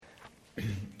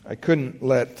I couldn't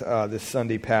let this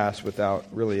Sunday pass without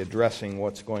really addressing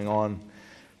what's going on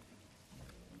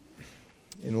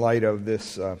in light of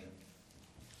this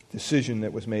decision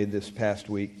that was made this past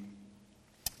week.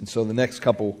 And so the next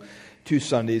two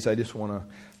Sundays, I just want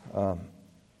to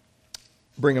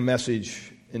bring a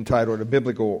message entitled A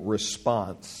Biblical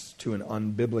Response to an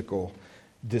Unbiblical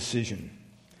Decision.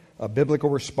 A biblical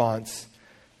response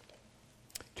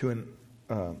to an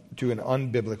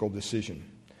unbiblical decision.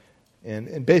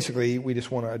 And basically, we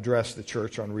just want to address the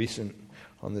church on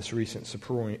this recent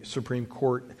Supreme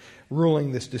Court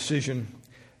ruling, this decision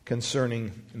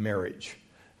concerning marriage.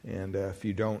 And if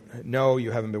you don't know, you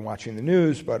haven't been watching the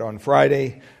news, but on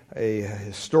Friday, a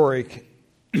historic,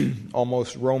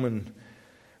 almost Romans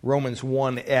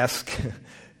 1-esque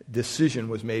decision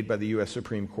was made by the U.S.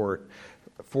 Supreme Court,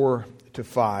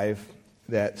 4-5,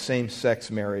 that same-sex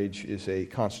marriage is a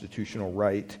constitutional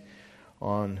right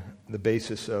on the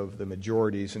basis of the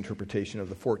majority's interpretation of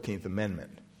the 14th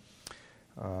Amendment.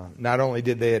 Not only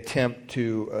did they attempt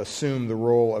to assume the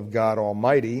role of God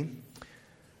Almighty,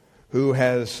 who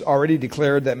has already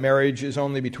declared that marriage is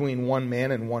only between one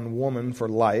man and one woman for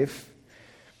life,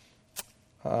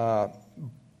 but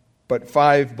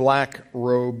 5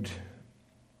 black-robed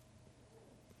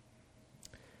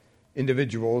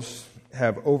individuals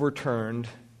have overturned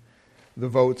the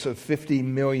votes of 50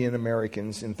 million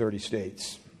Americans in 30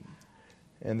 states.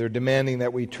 And they're demanding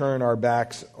that we turn our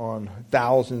backs on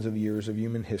thousands of years of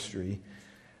human history,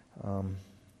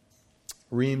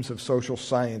 reams of social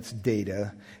science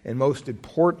data, and most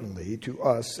importantly to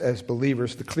us as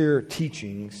believers, the clear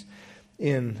teachings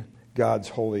in God's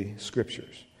holy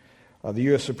scriptures. The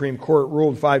U.S. Supreme Court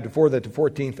ruled 5-4 that the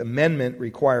 14th Amendment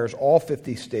requires all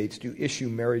 50 states to issue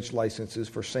marriage licenses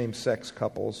for same-sex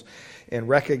couples and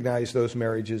recognize those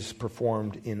marriages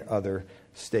performed in other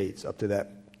states. Up to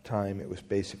that time, it was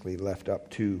basically left up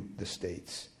to the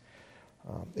states.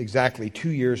 Exactly 2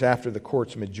 years after the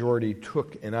court's majority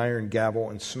took an iron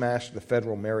gavel and smashed the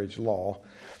federal marriage law,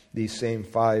 these same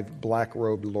 5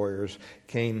 black-robed lawyers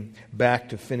came back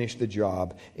to finish the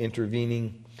job,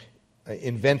 inventing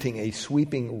a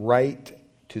sweeping right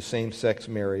to same-sex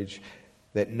marriage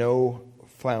that no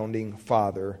founding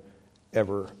father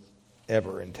ever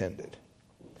intended.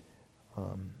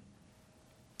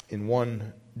 In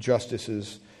one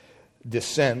justice's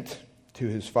dissent to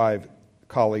his 5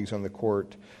 colleagues on the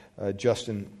court,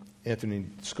 Justice Anthony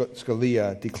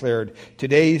Scalia declared,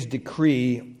 "Today's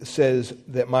decree says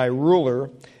that my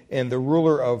ruler and the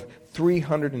ruler of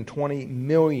 320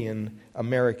 million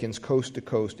Americans coast to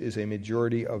coast is a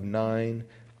majority of 9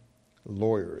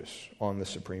 lawyers on the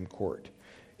Supreme Court."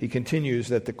 He continues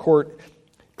that the court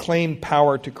claimed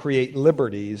power to create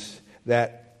liberties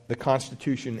that the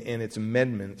Constitution and its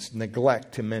amendments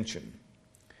neglect to mention.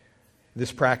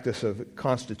 This practice of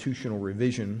constitutional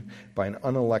revision by an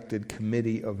unelected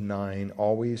committee of 9,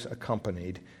 always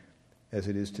accompanied, as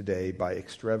it is today, by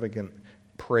extravagant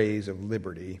praise of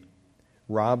liberty,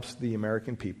 robs the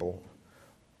American people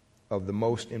of the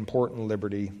most important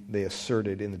liberty they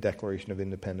asserted in the Declaration of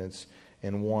Independence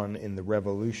and won in the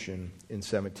Revolution in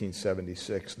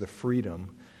 1776, the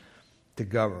freedom to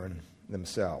govern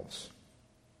themselves.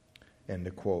 End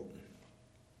of quote.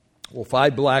 Well,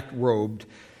 5 black-robed,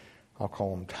 I'll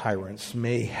call them tyrants,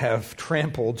 may have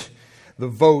trampled the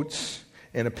votes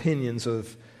and opinions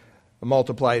of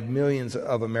multiplied millions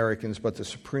of Americans, but the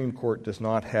Supreme Court does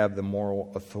not have the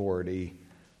moral authority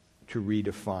to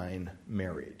redefine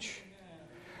marriage.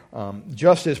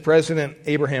 Just as President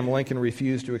Abraham Lincoln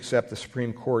refused to accept the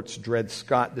Supreme Court's Dred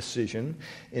Scott decision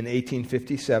in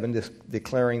 1857,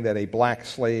 declaring that a black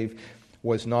slave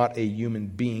was not a human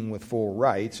being with full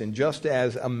rights, and just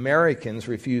as Americans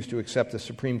refused to accept the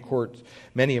Supreme Court,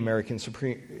 many Americans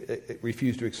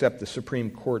refused to accept the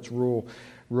Supreme Court's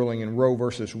ruling in Roe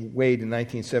versus Wade in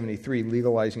 1973,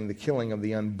 legalizing the killing of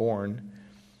the unborn,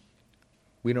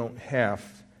 we don't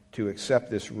have to accept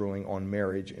this ruling on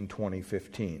marriage in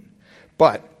 2015.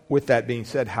 But with that being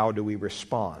said, how do we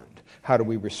respond? How do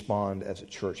we respond as a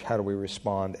church? How do we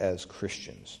respond as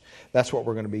Christians? That's what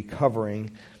we're going to be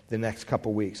covering the next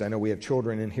couple weeks. I know we have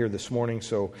children in here this morning,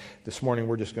 so this morning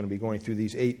we're just going to be going through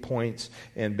these 8 points,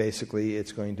 and basically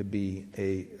it's going to be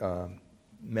a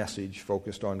message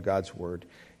focused on God's Word,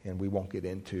 and we won't get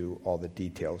into all the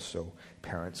details, so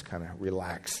parents kind of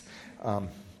relax.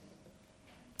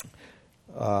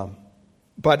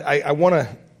 But I want to,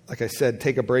 like I said,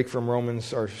 take a break from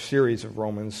Romans, our series of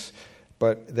Romans,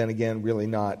 but then again, really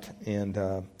not. And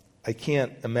I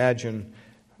can't imagine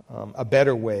a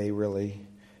better way, really,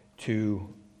 to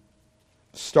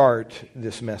start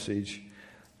this message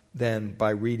than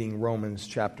by reading Romans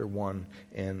chapter 1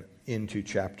 and into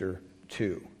chapter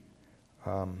 2.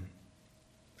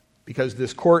 Because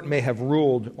this court may have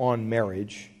ruled on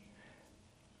marriage,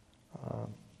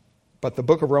 but the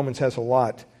book of Romans has a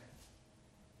lot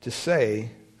to say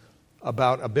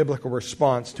about a biblical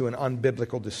response to an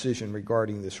unbiblical decision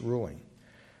regarding this ruling.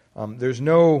 There's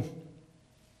no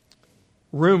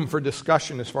room for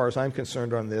discussion as far as I'm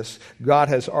concerned on this. God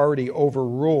has already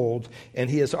overruled and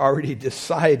He has already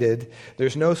decided.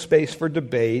 There's no space for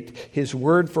debate. His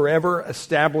word forever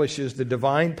establishes the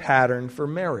divine pattern for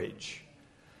marriage.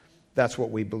 That's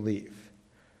what we believe.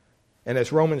 And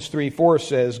as Romans 3:4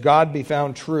 says, God be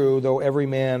found true, though every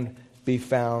man be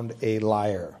found a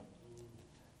liar.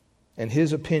 And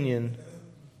His opinion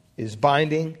is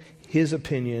binding. His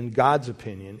opinion, God's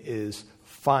opinion, is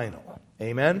final.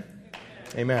 Amen?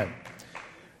 Amen.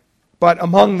 But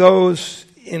among those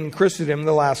in Christendom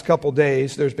the last couple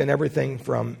days, there's been everything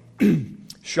from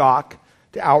shock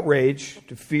to outrage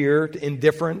to fear to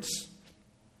indifference.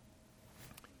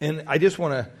 And I just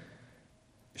want to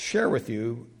share with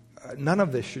you, none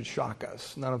of this should shock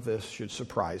us. None of this should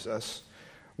surprise us.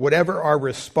 Whatever our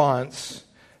response,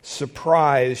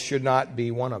 surprise should not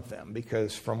be one of them,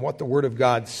 because from what the Word of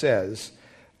God says,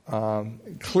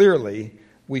 clearly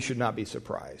we should not be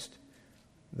surprised.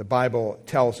 The Bible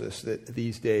tells us that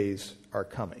these days are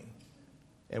coming,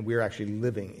 and we're actually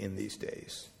living in these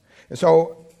days. And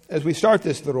so, as we start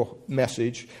this little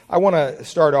message, I want to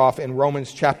start off in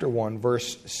Romans chapter 1,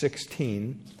 verse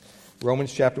 16.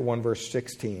 Romans chapter 1, verse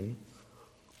 16.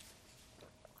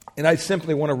 And I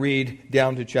simply want to read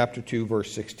down to chapter 2,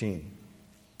 verse 16.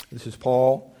 This is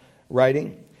Paul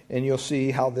writing, and you'll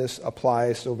see how this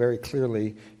applies so very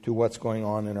clearly to what's going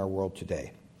on in our world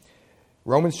today.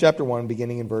 Romans chapter 1,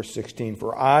 beginning in verse 16.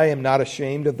 For I am not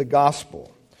ashamed of the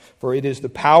gospel, for it is the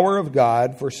power of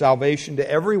God for salvation to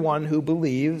everyone who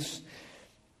believes,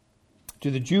 to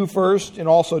the Jew first and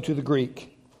also to the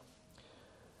Greek.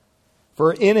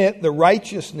 For in it the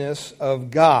righteousness of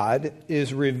God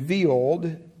is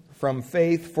revealed from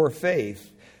faith for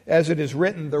faith. As it is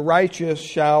written, the righteous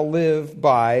shall live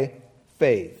by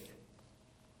faith.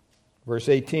 Verse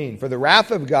 18, for the wrath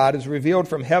of God is revealed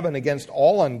from heaven against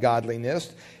all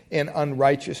ungodliness and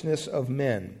unrighteousness of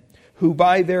men, who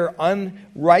by their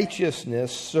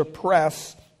unrighteousness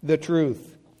suppress the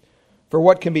truth. For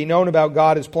what can be known about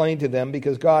God is plain to them,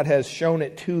 because God has shown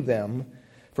it to them.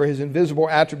 For His invisible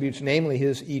attributes, namely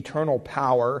His eternal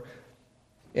power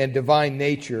and divine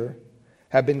nature,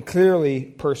 have been clearly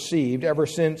perceived ever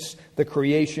since the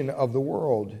creation of the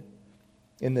world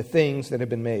in the things that have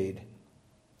been made.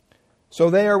 So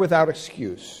they are without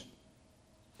excuse.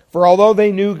 For although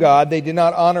they knew God, they did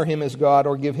not honor Him as God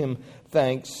or give Him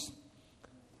thanks,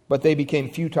 but they became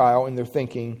futile in their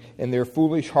thinking, and their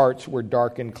foolish hearts were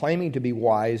darkened. Claiming to be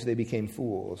wise, they became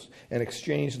fools, and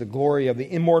exchanged the glory of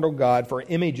the immortal God for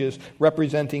images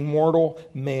representing mortal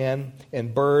man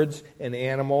and birds and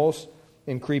animals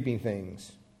and creeping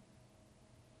things.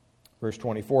 Verse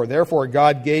 24, therefore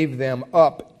God gave them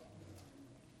up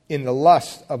in the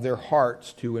lust of their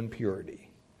hearts to impurity,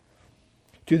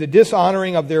 to the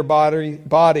dishonoring of their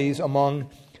bodies among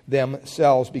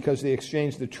themselves, because they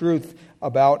exchanged the truth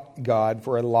about God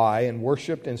for a lie and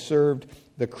worshipped and served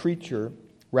the creature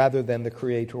rather than the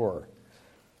Creator,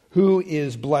 who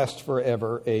is blessed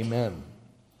forever. Amen.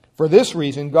 For this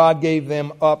reason, God gave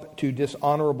them up to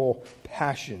dishonorable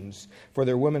passions, for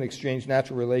their women exchanged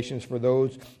natural relations for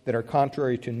those that are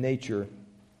contrary to nature.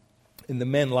 And the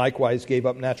men likewise gave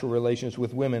up natural relations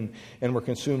with women and were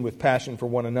consumed with passion for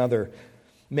one another,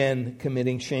 men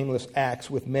committing shameless acts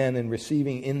with men and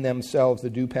receiving in themselves the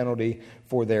due penalty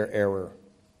for their error.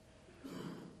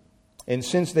 And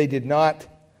since they did not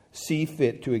see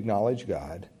fit to acknowledge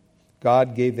God,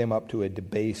 God gave them up to a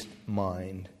debased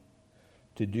mind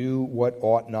to do what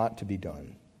ought not to be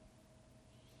done.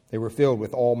 They were filled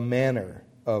with all manner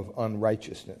of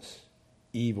unrighteousness,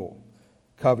 evil,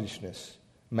 covetousness,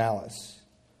 malice.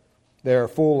 They are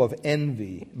full of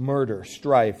envy, murder,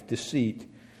 strife, deceit,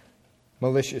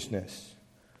 maliciousness.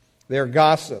 They are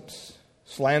gossips,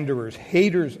 slanderers,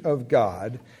 haters of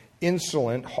God,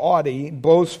 insolent, haughty,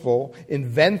 boastful,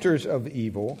 inventors of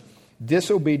evil,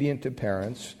 disobedient to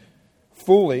parents,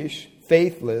 foolish,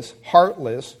 faithless,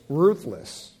 heartless,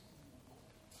 ruthless.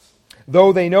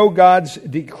 Though they know God's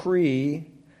decree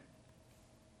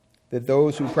that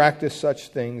those who practice such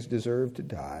things deserve to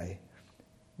die,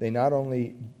 they not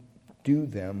only do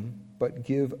them, but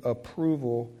give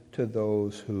approval to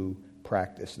those who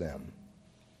practice them.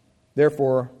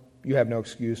 Therefore, you have no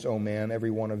excuse, O man,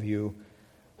 every one of you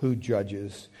who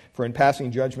judges. For in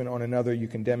passing judgment on another, you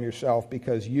condemn yourself,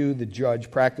 because you, the judge,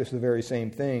 practice the very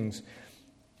same things.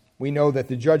 We know that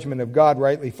the judgment of God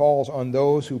rightly falls on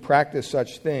those who practice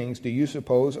such things. Do you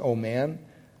suppose, O man,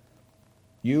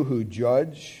 you who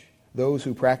judge those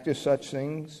who practice such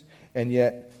things, and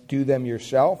yet do them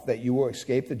yourself, that you will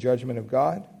escape the judgment of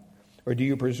God? Or do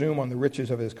you presume on the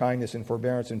riches of his kindness and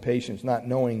forbearance and patience, not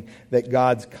knowing that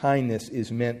God's kindness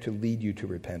is meant to lead you to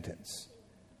repentance?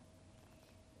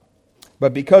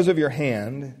 But because of your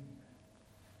hand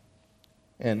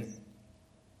and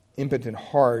impotent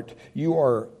heart, you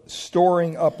are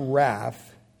storing up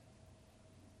wrath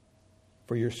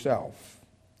for yourself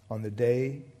on the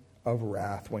day of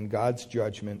wrath, when God's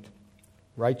judgment,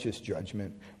 righteous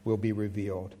judgment, will be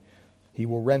revealed. He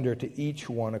will render to each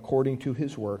one according to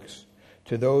his works.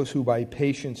 To those who by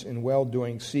patience and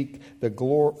well-doing seek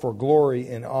for glory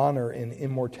and honor and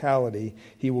immortality,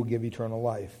 he will give eternal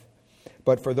life.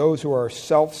 But for those who are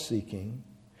self-seeking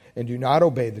and do not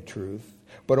obey the truth,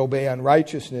 but obey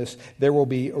unrighteousness, there will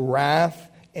be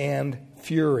wrath and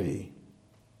fury.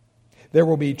 There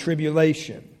will be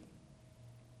tribulation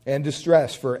and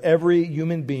distress for every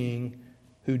human being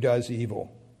who does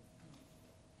evil,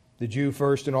 the Jew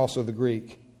first and also the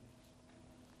Greek.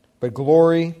 But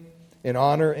glory and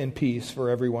honor and peace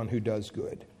for everyone who does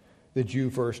good, the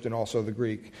Jew first and also the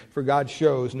Greek. For God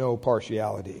shows no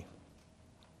partiality.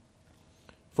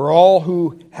 For all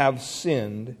who have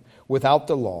sinned without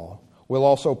the law will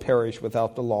also perish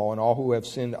without the law, and all who have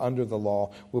sinned under the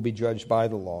law will be judged by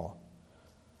the law.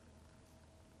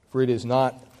 For it is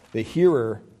not the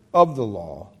hearer of the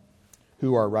law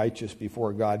who are righteous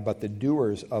before God, but the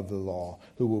doers of the law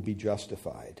who will be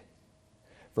justified.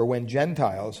 For when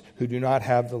Gentiles who do not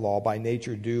have the law by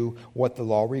nature do what the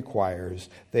law requires,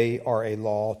 they are a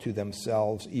law to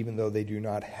themselves, even though they do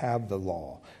not have the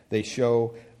law. They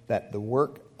show that the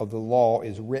work of the law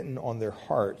is written on their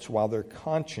hearts, while their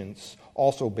conscience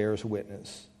also bears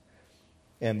witness,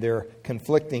 and their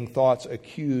conflicting thoughts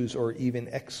accuse or even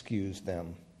excuse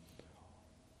them.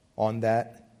 On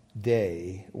that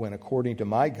day, when according to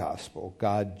my gospel,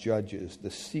 God judges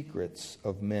the secrets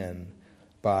of men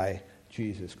by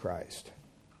Jesus Christ.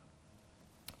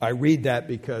 I read that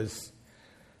because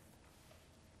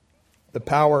the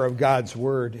power of God's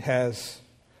word has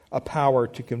a power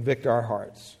to convict our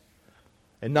hearts.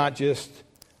 And not just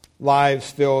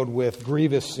lives filled with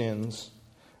grievous sins,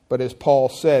 but as Paul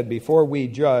said, before we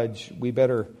judge, we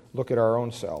better look at our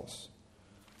own selves.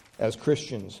 As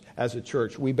Christians, as a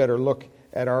church, we better look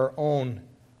at our own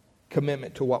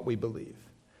commitment to what we believe.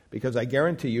 Because I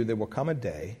guarantee you there will come a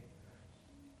day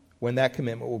when that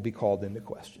commitment will be called into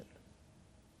question.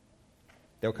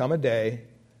 There will come a day,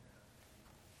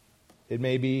 it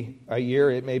may be a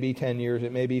year, it may be 10 years,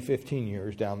 it may be 15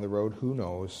 years down the road, who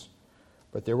knows?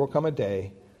 But there will come a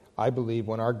day, I believe,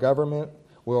 when our government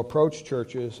will approach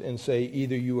churches and say,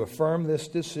 either you affirm this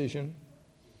decision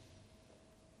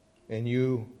and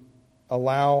you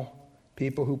allow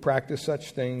people who practice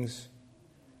such things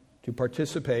to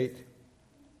participate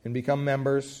and become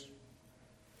members,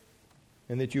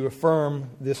 and that you affirm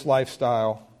this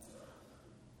lifestyle,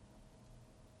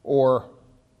 or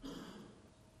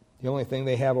the only thing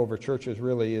they have over churches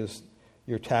really is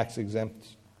your tax exempt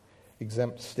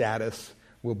status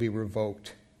will be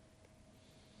revoked.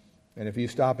 And if you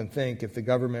stop and think, if the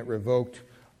government revoked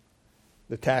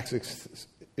the tax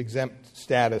exempt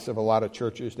status of a lot of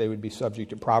churches, they would be subject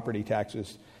to property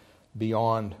taxes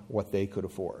beyond what they could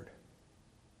afford.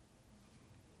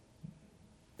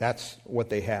 That's what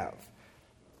they have.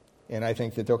 And I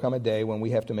think that there'll come a day when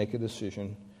we have to make a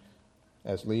decision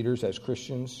as leaders, as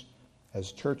Christians,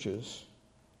 as churches,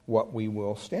 what we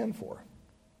will stand for.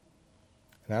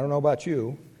 And I don't know about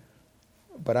you,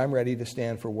 but I'm ready to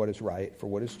stand for what is right, for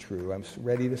what is true. I'm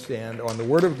ready to stand on the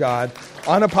Word of God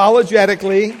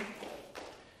unapologetically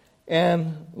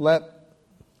and let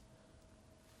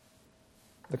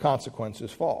the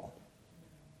consequences fall.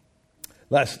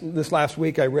 This last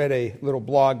week I read a little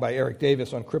blog by Eric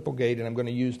Davis on Cripplegate, and I'm going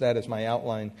to use that as my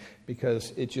outline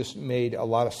because it just made a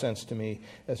lot of sense to me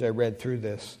as I read through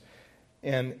this.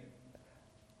 And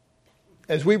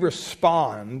as we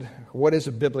respond, what is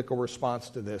a biblical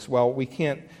response to this? Well, we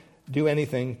can't do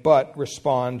anything but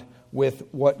respond with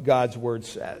what God's Word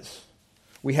says.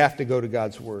 We have to go to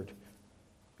God's Word.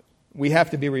 We have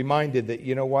to be reminded that,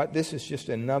 you know what, this is just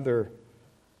another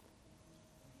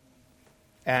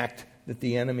act that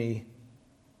the enemy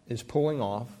is pulling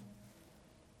off,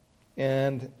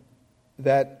 and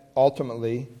that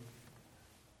ultimately,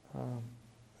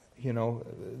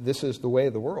 this is the way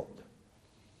of the world.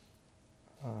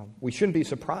 We shouldn't be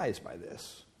surprised by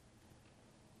this.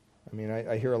 I mean,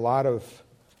 I hear a lot of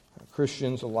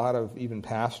Christians, a lot of even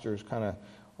pastors kind of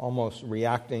almost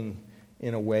reacting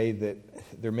in a way that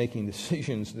they're making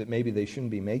decisions that maybe they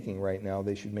shouldn't be making right now.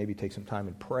 They should maybe take some time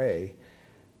and pray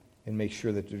and make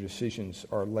sure that their decisions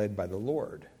are led by the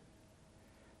Lord.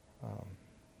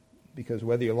 Because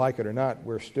whether you like it or not,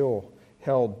 we're still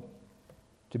held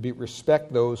to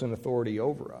respect those in authority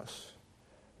over us.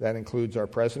 That includes our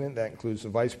president, that includes the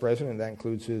vice president, that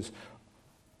includes his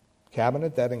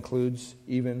cabinet, that includes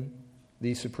even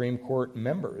the Supreme Court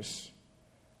members.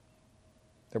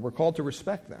 That we're called to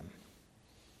respect them.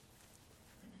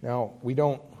 Now, we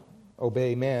don't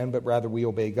obey man, but rather we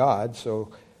obey God.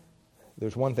 So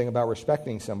there's one thing about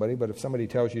respecting somebody, but if somebody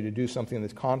tells you to do something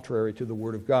that's contrary to the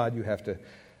Word of God, you have to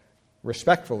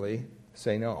respectfully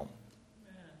say no.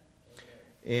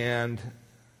 And,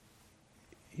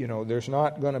 there's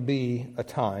not going to be a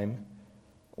time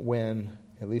when,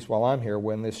 at least while I'm here,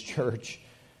 when this church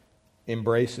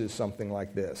embraces something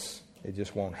like this. It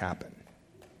just won't happen.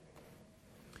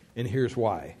 And here's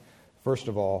why. First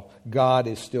of all, God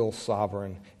is still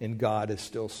sovereign and God is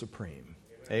still supreme.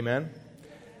 Amen?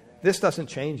 This doesn't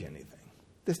change anything.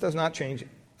 This does not change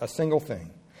a single thing.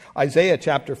 Isaiah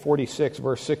chapter 46,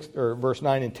 verse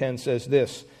 9 and 10 says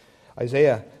this.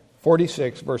 Isaiah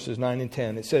 46, verses 9 and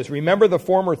 10. It says, "Remember the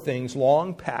former things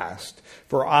long past,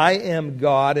 for I am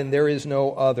God and there is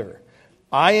no other.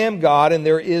 I am God and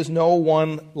there is no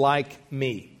one like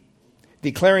me.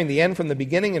 Declaring the end from the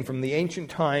beginning and from the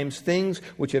ancient times, things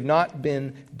which have not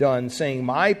been done, saying,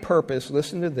 my purpose,"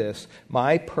 listen to this,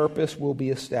 "my purpose will be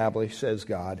established, says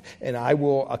God, and I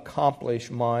will accomplish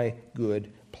my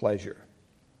good pleasure."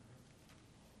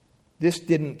 This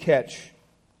didn't catch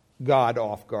God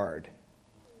off guard.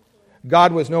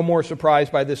 God was no more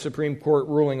surprised by this Supreme Court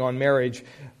ruling on marriage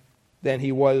than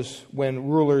he was when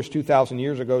rulers 2,000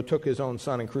 years ago took his own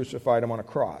son and crucified him on a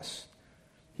cross.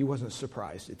 He wasn't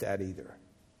surprised at that either.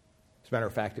 As a matter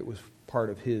of fact, it was part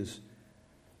of his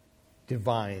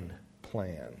divine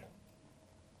plan.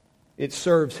 It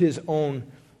serves his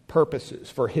own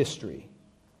purposes for history.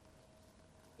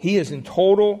 He is in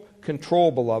total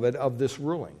control, beloved, of this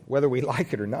ruling, whether we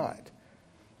like it or not.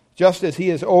 Just as he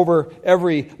is over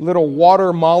every little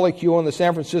water molecule in the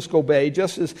San Francisco Bay,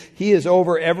 just as he is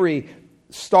over every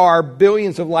star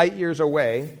billions of light years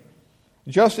away,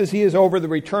 just as he is over the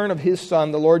return of his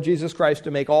Son, the Lord Jesus Christ,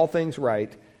 to make all things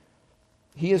right,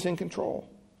 he is in control.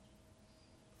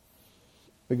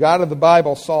 The God of the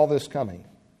Bible saw this coming.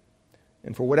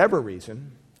 And for whatever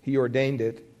reason, he ordained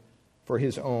it for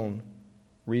his own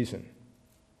reason.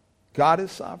 God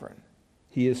is sovereign.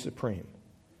 He is supreme.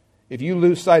 If you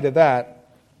lose sight of that,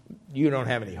 you don't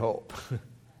have any hope.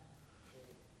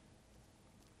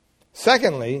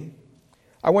 Secondly,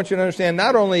 I want you to understand,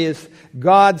 not only is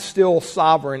God still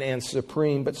sovereign and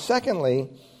supreme, but secondly,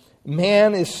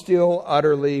 man is still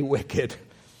utterly wicked.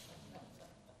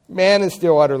 Man is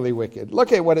still utterly wicked.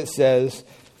 Look at what it says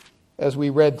as we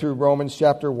read through Romans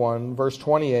chapter 1, verse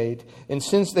 28. "And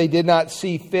since they did not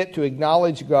see fit to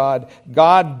acknowledge God,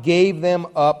 God gave them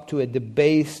up to a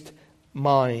debased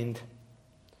mind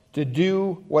to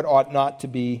do what ought not to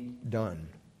be done."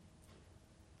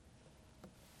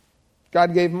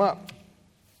 God gave them up.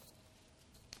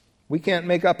 We can't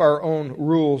make up our own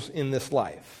rules in this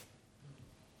life.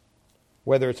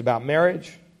 Whether it's about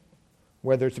marriage,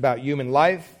 whether it's about human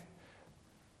life,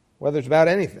 whether it's about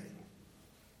anything.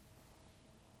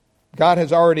 God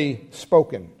has already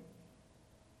spoken.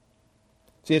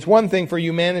 See, it's one thing for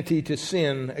humanity to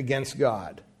sin against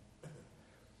God.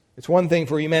 It's one thing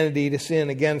for humanity to sin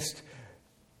against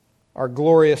our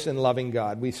glorious and loving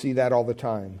God. We see that all the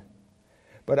time.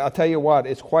 But I'll tell you what,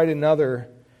 it's quite another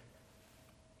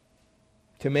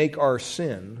to make our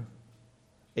sin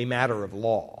a matter of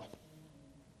law.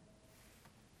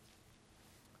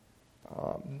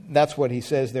 That's what he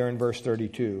says there in verse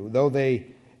 32. "Though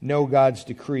they know God's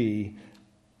decree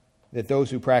that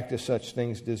those who practice such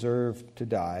things deserve to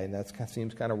die," and that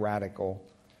seems kind of radical.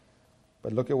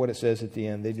 But look at what it says at the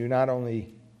end. "They do not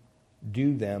only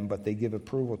do them, but they give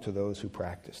approval to those who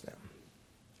practice them."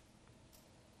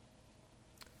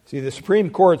 See, the Supreme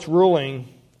Court's ruling,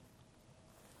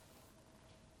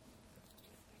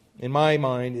 in my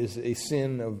mind, is a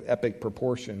sin of epic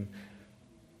proportion.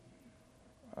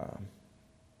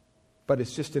 But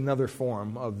it's just another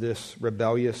form of this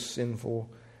rebellious, sinful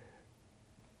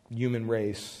human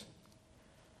race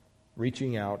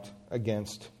reaching out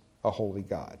against a holy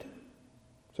God.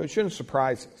 So it shouldn't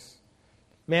surprise us.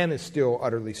 Man is still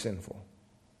utterly sinful.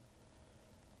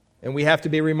 And we have to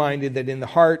be reminded that in the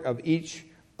heart of each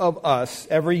of us,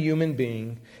 every human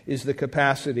being, is the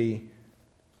capacity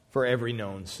for every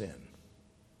known sin.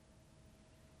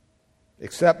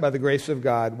 Except by the grace of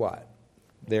God, what?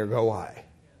 There go I.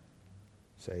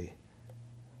 Say.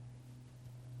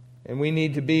 And we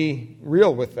need to be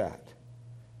real with that.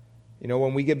 You know,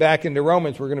 when we get back into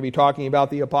Romans, we're going to be talking about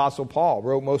the Apostle Paul,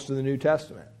 wrote most of the New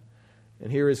Testament.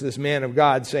 And here is this man of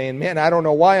God saying, man, I don't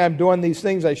know why I'm doing these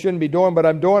things I shouldn't be doing, but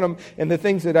I'm doing them. And the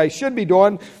things that I should be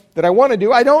doing, that I want to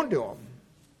do, I don't do them.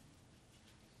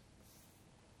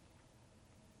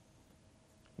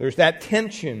 There's that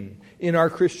tension in our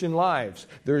Christian lives.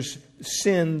 There's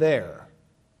sin there.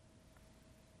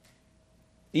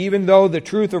 Even though the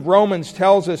truth of Romans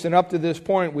tells us, and up to this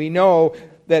point we know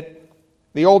that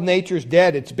the old nature's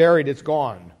dead, it's buried, it's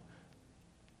gone.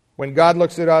 When God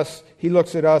looks at us, He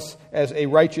looks at us as a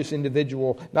righteous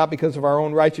individual, not because of our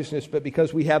own righteousness, but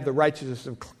because we have the righteousness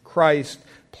of Christ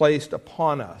placed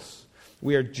upon us.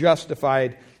 We are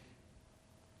justified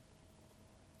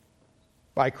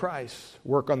by Christ's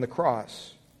work on the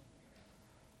cross.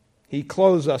 He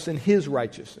clothes us in His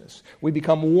righteousness. We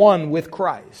become one with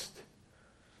Christ.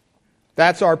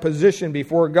 That's our position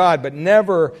before God. But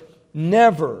never,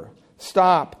 never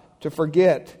stop to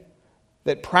forget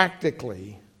that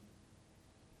practically,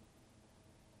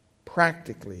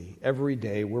 every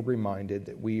day we're reminded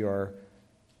that we are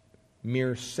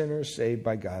mere sinners saved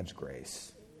by God's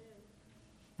grace.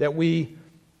 That we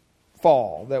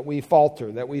fall, that we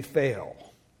falter, that we fail,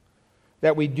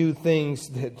 that we do things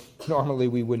that normally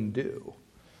we wouldn't do.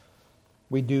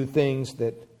 We do things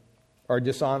that are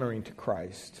dishonoring to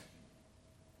Christ.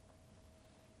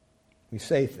 We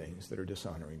say things that are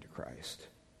dishonoring to Christ.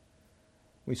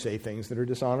 We say things that are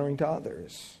dishonoring to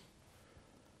others.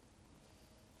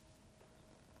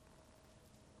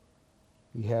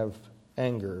 We have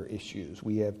anger issues.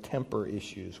 We have temper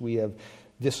issues. We have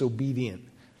disobedient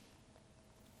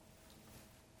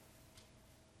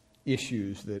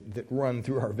issues that run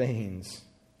through our veins.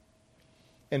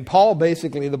 And Paul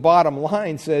basically, the bottom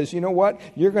line says, you know what?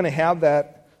 You're going to have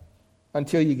that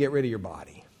until you get rid of your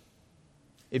body.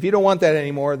 If you don't want that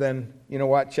anymore, then, you know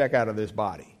what? Check out of this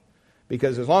body.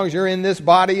 Because as long as you're in this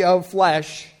body of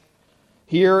flesh,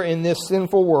 here in this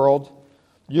sinful world,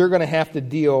 you're going to have to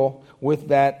deal with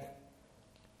that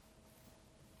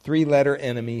 3-letter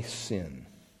enemy, sin.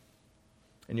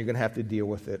 And you're going to have to deal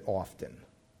with it often.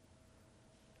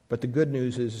 But the good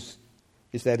news is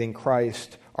that in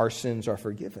Christ, our sins are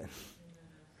forgiven.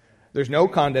 There's no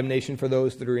condemnation for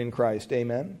those that are in Christ.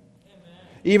 Amen?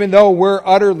 Even though we're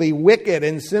utterly wicked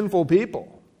and sinful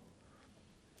people,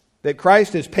 that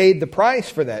Christ has paid the price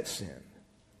for that sin.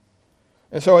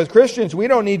 And so as Christians, we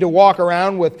don't need to walk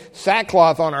around with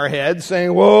sackcloth on our heads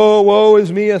saying, "Woe, woe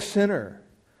is me, a sinner."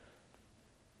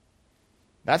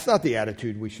 That's not the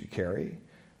attitude we should carry.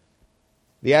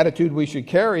 The attitude we should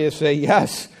carry is say,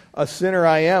 yes, a sinner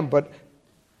I am, but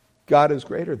God is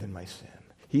greater than my sin.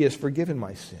 He has forgiven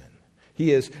my sin. He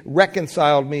has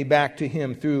reconciled me back to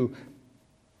Him through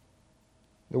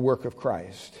the work of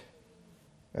Christ.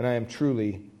 And I am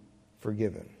truly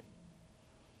forgiven.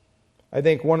 I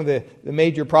think one of the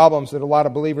major problems that a lot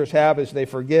of believers have is they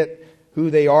forget who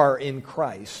they are in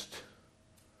Christ.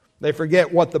 They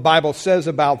forget what the Bible says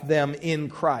about them in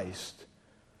Christ.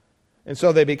 And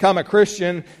so they become a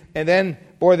Christian, and then,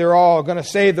 boy, they're all going to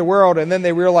save the world, and then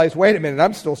they realize, wait a minute,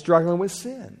 I'm still struggling with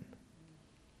sin.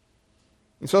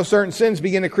 And so certain sins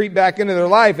begin to creep back into their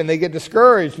life, and they get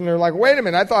discouraged, and they're like, wait a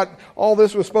minute, I thought all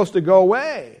this was supposed to go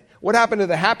away. What happened to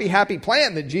the happy, happy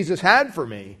plan that Jesus had for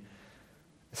me?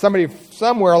 Somebody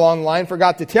somewhere along the line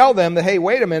forgot to tell them that, hey,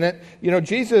 wait a minute,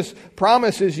 Jesus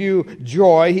promises you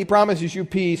joy, He promises you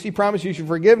peace, He promises you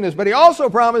forgiveness, but He also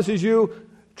promises you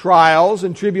trials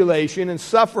and tribulation and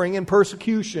suffering and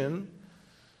persecution.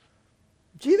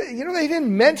 Gee, they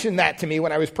didn't mention that to me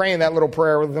when I was praying that little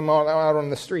prayer with them out on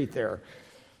the street there.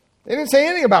 They didn't say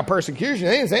anything about persecution.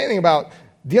 They didn't say anything about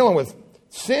dealing with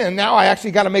sin. Now I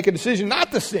actually got to make a decision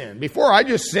not to sin. Before I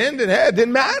just sinned and it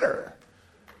didn't matter.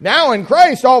 Now in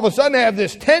Christ, all of a sudden I have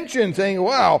this tension saying,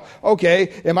 wow,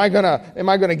 okay, am I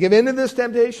gonna give in to this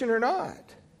temptation or not?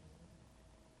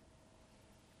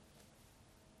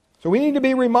 So we need to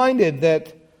be reminded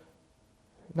that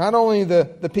not only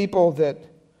the people that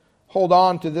hold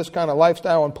on to this kind of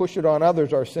lifestyle and push it on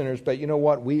others are sinners, but you know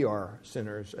what? We are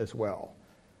sinners as well.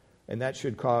 And that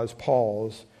should cause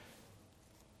pause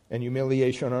and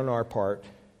humiliation on our part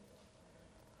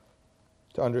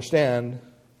to understand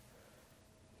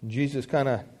Jesus kind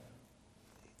of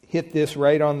hit this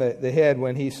right on the head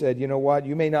when He said, you know what?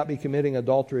 You may not be committing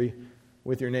adultery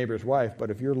with your neighbor's wife,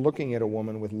 but if you're looking at a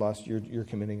woman with lust, you're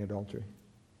committing adultery.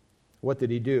 What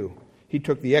did He do? He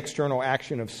took the external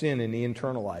action of sin and He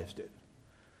internalized it.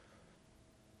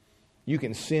 You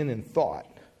can sin in thought.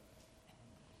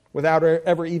 without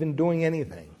ever even doing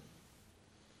anything.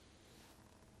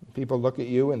 People look at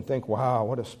you and think, wow,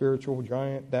 what a spiritual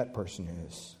giant that person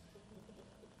is.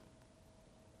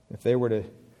 If they were to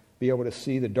be able to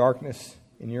see the darkness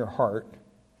in your heart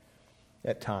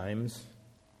at times,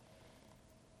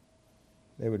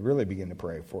 they would really begin to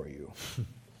pray for you.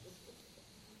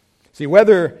 See,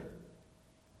 whether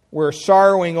we're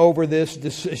sorrowing over this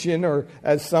decision, or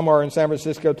as some are in San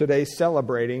Francisco today,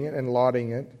 celebrating it and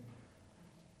lauding it,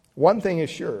 one thing is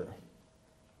sure.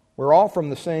 We're all from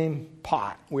the same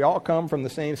pot. We all come from the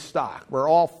same stock. We're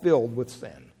all filled with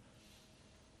sin.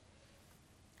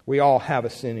 We all have a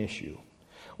sin issue.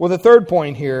 Well, the third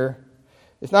point here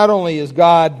is not only is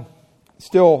God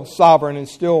still sovereign and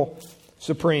still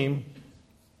supreme,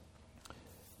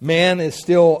 man is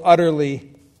still utterly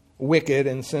wicked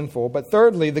and sinful. But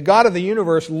thirdly, the God of the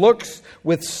universe looks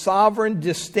with sovereign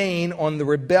disdain on the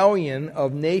rebellion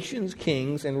of nations,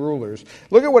 kings, and rulers.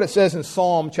 Look at what it says in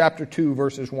Psalm chapter 2,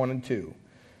 verses 1 and 2.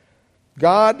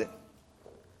 God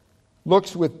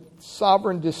looks with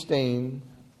sovereign disdain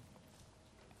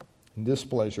and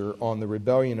displeasure on the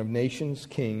rebellion of nations,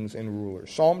 kings, and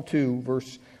rulers. Psalm 2,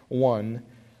 verse 1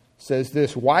 says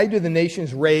this: "Why do the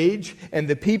nations rage and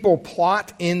the people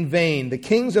plot in vain? The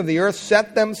kings of the earth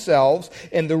set themselves,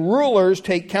 and the rulers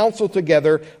take counsel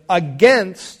together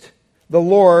against the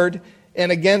Lord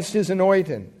and against his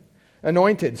anointed,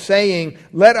 saying,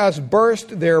 let us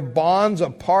burst their bonds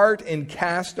apart and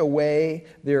cast away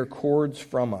their cords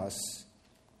from us.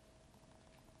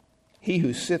 He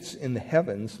who sits in the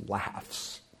heavens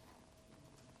laughs.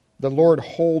 The Lord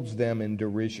holds them in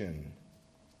derision."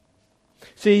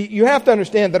 See, you have to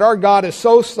understand that our God is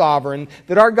so sovereign,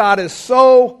 that our God is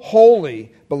so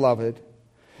holy, beloved,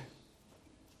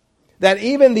 that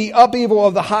even the upheaval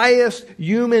of the highest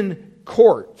human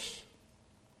courts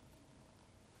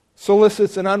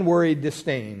solicits an unworried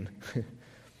disdain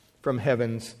from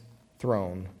heaven's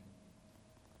throne.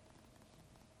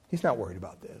 He's not worried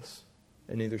about this,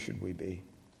 and neither should we be.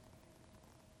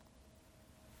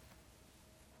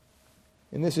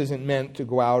 And this isn't meant to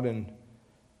go out and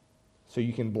so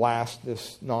you can blast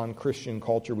this non-Christian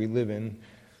culture we live in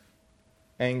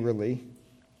angrily.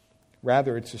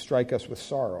 Rather, it's to strike us with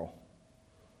sorrow.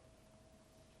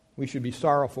 We should be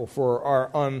sorrowful for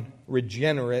our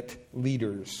unregenerate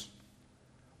leaders.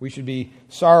 We should be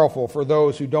sorrowful for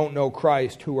those who don't know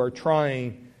Christ, who are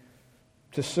trying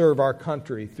to serve our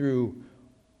country through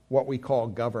what we call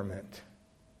government.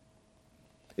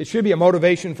 It should be a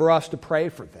motivation for us to pray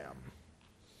for them.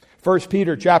 1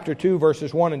 Peter chapter 2,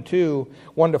 verses 1 and 2,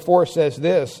 1 to 4 says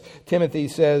this. Timothy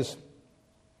says,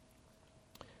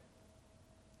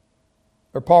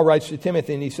 or Paul writes to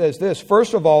Timothy and he says this: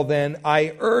 "First of all then,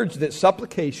 I urge that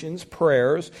supplications,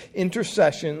 prayers,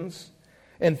 intercessions,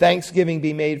 and thanksgiving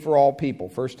be made for all people."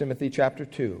 1 Timothy chapter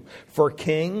 2. "For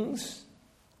kings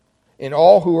and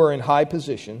all who are in high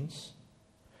positions,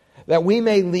 that we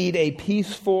may lead a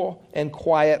peaceful and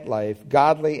quiet life,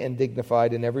 godly and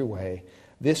dignified in every way.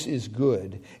 This is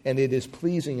good, and it is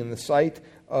pleasing in the sight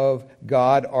of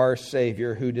God our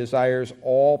Savior, who desires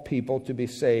all people to be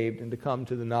saved and to come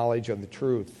to the knowledge of the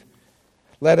truth."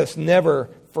 Let us never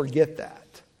forget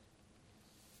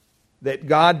that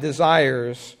God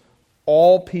desires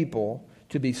all people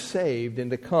to be saved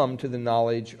and to come to the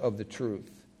knowledge of the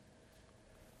truth.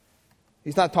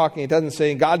 He's not talking, it doesn't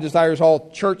say God desires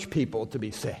all church people to be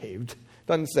saved. It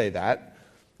doesn't say that.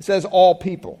 It says all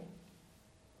people.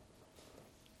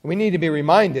 We need to be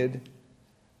reminded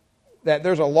that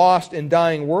there's a lost and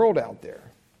dying world out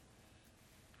there.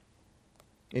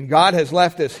 And God has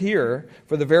left us here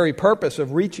for the very purpose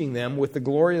of reaching them with the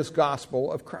glorious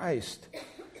gospel of Christ.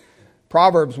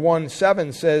 Proverbs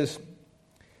 1:7 says,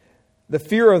 "The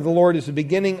fear of the Lord is the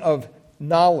beginning of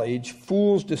knowledge.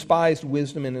 Fools despise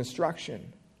wisdom and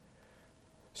instruction."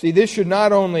 See, this should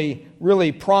not only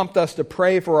really prompt us to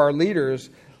pray for our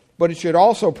leaders, but it should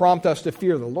also prompt us to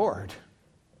fear the Lord.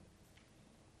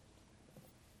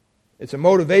 It's a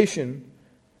motivation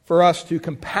for us to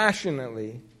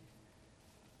compassionately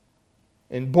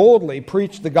and boldly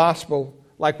preach the gospel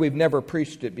like we've never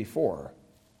preached it before.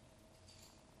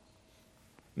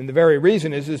 And the very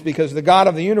reason is because the God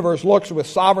of the universe looks with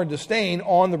sovereign disdain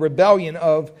on the rebellion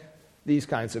of these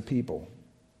kinds of people.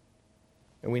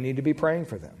 And we need to be praying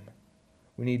for them.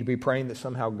 We need to be praying that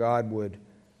somehow God would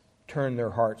turn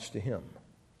their hearts to Him.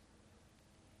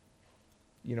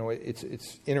 You know,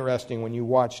 it's interesting when you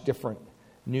watch different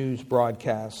news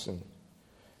broadcasts and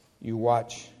you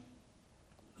watch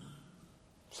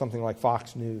something like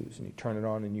Fox News and you turn it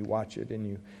on and you watch it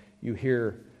and you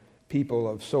hear people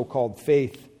of so-called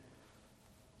faith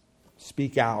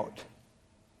speak out.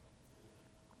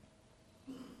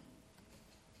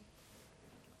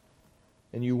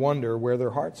 And you wonder where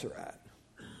their hearts are at.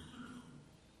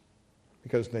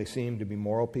 Because they seem to be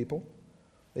moral people.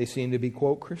 They seem to be,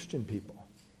 quote, Christian people.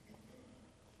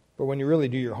 But when you really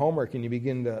do your homework and you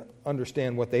begin to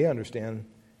understand what they understand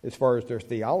as far as their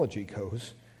theology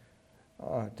goes,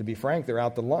 to be frank, they're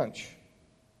out to lunch.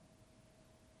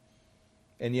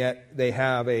 And yet they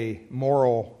have a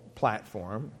moral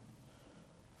platform.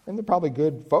 And they're probably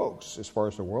good folks as far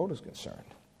as the world is concerned.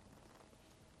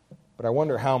 But I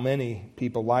wonder how many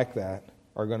people like that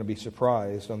are going to be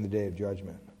surprised on the day of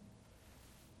judgment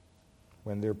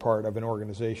when they're part of an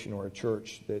organization or a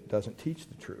church that doesn't teach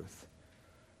the truth,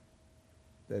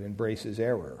 that embraces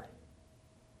error,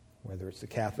 whether it's the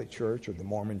Catholic Church or the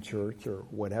Mormon Church or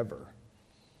whatever.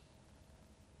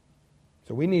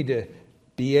 So we need to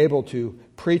be able to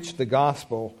preach the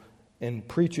gospel and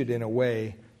preach it in a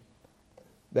way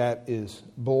that is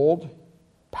bold,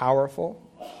 powerful,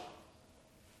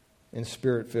 and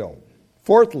spirit-filled.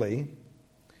 Fourthly,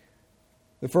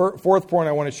 the fourth point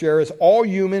I want to share is all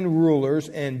human rulers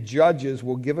and judges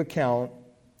will give account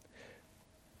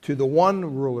to the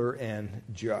one ruler and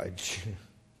judge.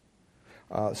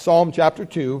 Psalm chapter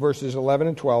 2, verses 11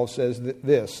 and 12 says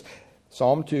this.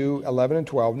 Psalm 2, 11 and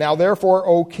 12. Now therefore,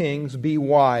 O kings, be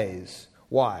wise.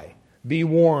 Why? Be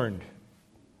warned.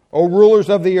 O rulers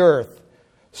of the earth,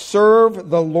 serve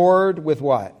the Lord with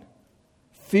what?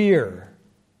 Fear.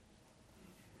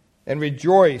 And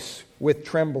rejoice with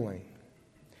trembling.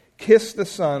 Kiss the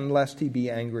Son, lest he be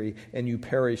angry, and you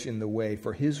perish in the way,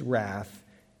 for his wrath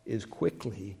is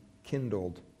quickly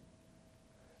kindled.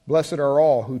 Blessed are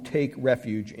all who take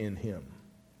refuge in him.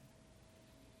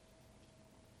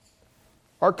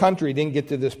 Our country didn't get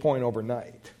to this point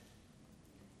overnight.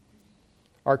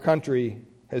 Our country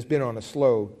has been on a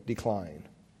slow decline.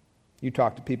 You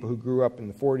talk to people who grew up in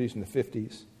the 40s and the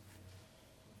 50s.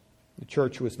 The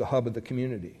church was the hub of the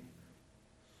community,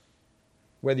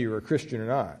 whether you were a Christian or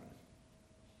not.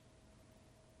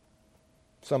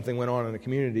 Something went on in the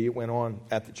community, it went on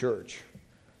at the church.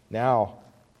 Now,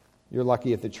 you're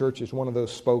lucky if the church is one of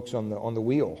those spokes on the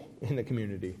wheel in the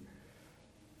community.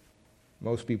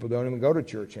 Most people don't even go to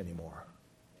church anymore.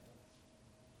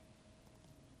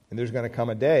 And there's going to come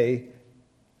a day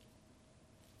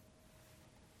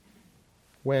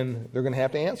when they're going to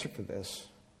have to answer for this.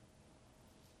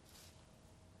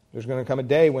 There's going to come a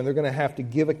day when they're going to have to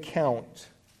give account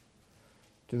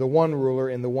to the one ruler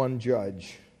and the one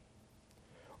judge.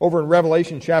 Over in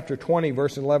Revelation chapter 20,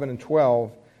 verse 11 and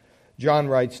 12, John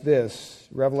writes this,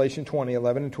 Revelation 20,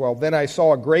 11 and 12. Then I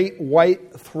saw a great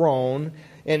white throne,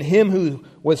 and him who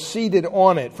was seated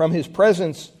on it. From his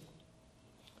presence,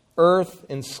 earth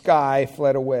and sky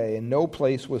fled away, and no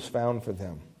place was found for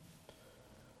them.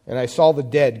 And I saw the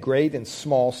dead, great and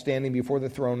small, standing before the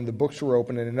throne, and the books were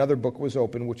opened, and another book was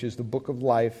opened, which is the book of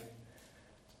life.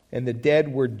 And the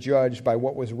dead were judged by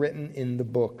what was written in the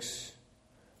books,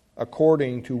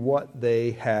 according to what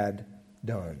they had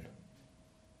done.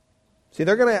 See,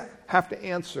 they're going to have to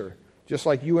answer, just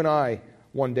like you and I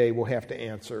one day will have to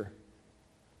answer.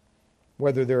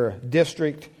 Whether they're a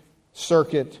district,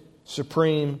 circuit,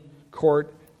 supreme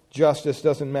court, justice,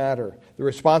 doesn't matter. The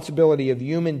responsibility of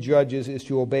human judges is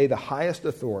to obey the highest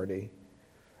authority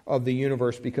of the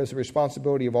universe, because the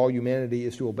responsibility of all humanity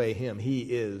is to obey him. He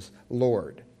is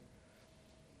Lord.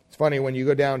 It's funny, when you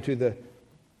go down to the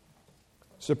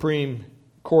Supreme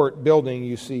Court building,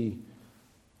 you see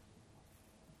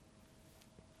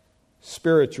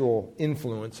spiritual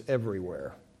influence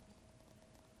everywhere.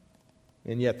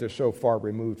 And yet they're so far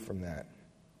removed from that.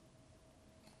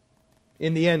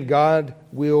 In the end, God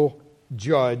will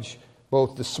judge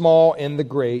both the small and the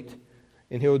great,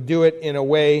 and he'll do it in a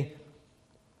way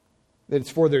that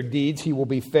it's for their deeds. He will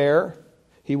be fair.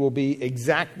 He will be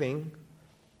exacting.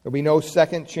 There'll be no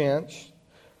second chance.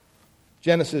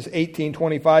 Genesis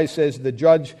 18:25 says, the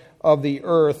judge of the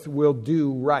earth will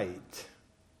do right.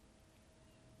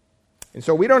 And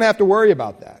so we don't have to worry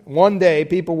about that. One day,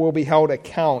 people will be held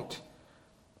account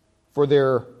for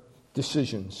their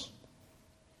decisions,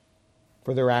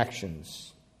 for their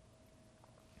actions.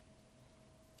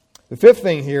 The fifth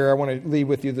thing here I want to leave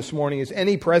with you this morning is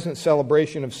any present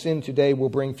celebration of sin today will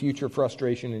bring future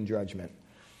frustration and judgment.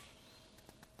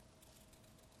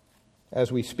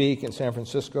 As we speak in San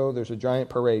Francisco, there's a giant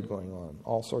parade going on.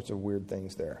 All sorts of weird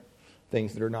things there.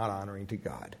 Things that are not honoring to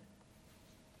God.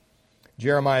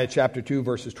 Jeremiah chapter 2,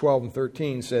 verses 12 and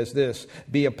 13 says this,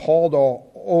 be appalled,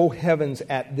 O heavens,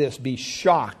 at this. Be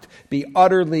shocked. Be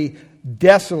utterly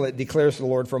desolate, declares the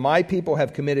Lord. For my people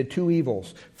have committed two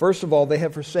evils. First of all, they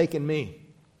have forsaken me,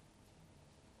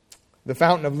 the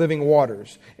fountain of living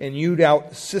waters, and hewed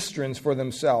out cisterns for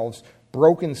themselves,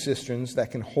 broken cisterns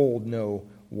that can hold no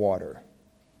water.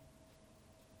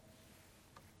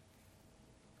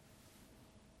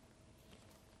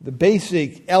 The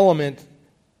basic element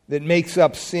that makes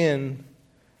up sin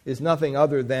is nothing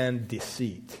other than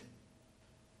deceit.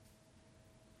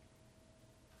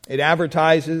 It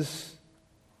advertises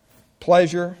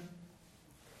pleasure,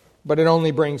 but it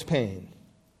only brings pain.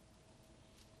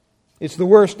 It's the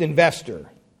worst investor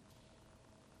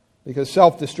because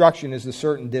self-destruction is the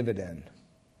certain dividend.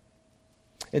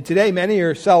 And today many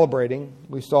are celebrating.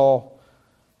 We saw,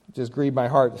 it just grieved my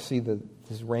heart to see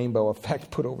this rainbow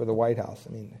effect put over the White House.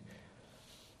 I mean,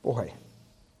 boy.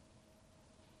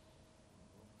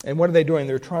 And what are they doing?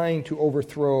 They're trying to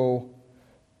overthrow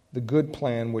the good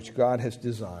plan which God has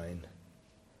designed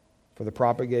for the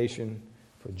propagation,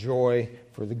 for joy,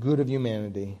 for the good of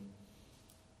humanity.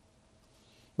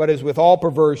 But as with all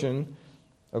perversion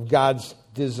of God's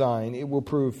design, it will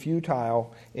prove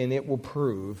futile and it will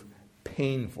prove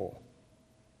painful.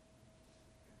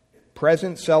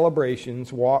 Present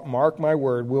celebrations, mark my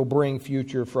word, will bring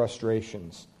future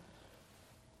frustrations.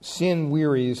 Sin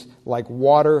wearies like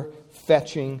water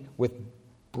fetching with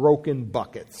broken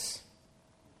buckets.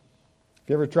 Have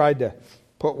you ever tried to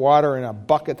put water in a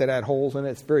bucket that had holes in it?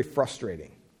 It's very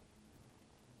frustrating.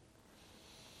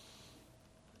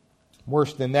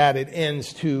 Worse than that, it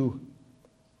ends to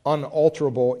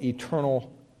unalterable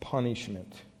eternal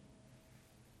punishment.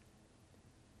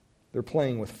 They're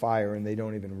playing with fire and they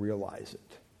don't even realize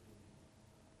it.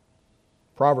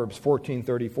 Proverbs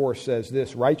 14:34 says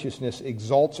this, righteousness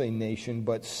exalts a nation,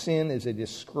 but sin is a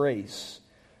disgrace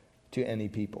to any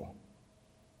people.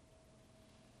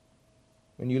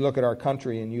 When you look at our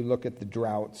country and you look at the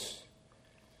droughts,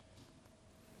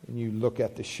 and you look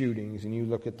at the shootings, and you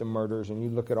look at the murders, and you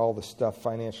look at all the stuff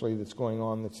financially that's going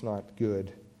on that's not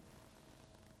good,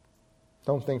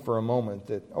 don't think for a moment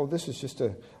that, this is just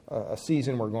a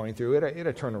season we're going through.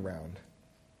 It'll turn around.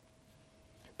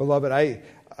 Beloved,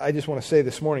 I just want to say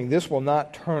this morning, this will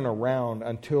not turn around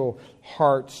until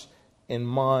hearts and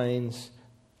minds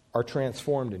are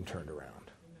transformed and turned around.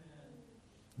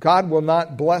 God will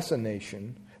not bless a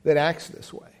nation that acts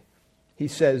this way. He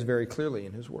says very clearly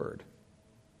in His Word.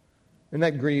 And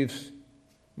that grieves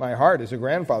my heart as a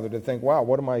grandfather to think, wow,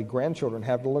 what do my grandchildren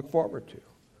have to look forward to?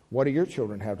 What do your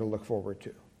children have to look forward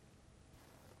to?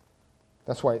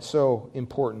 That's why it's so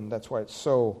important. That's why it's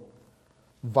so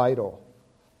vital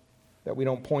that we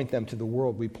don't point them to the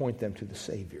world. We point them to the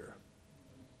Savior.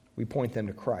 We point them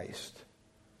to Christ,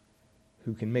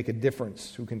 who can make a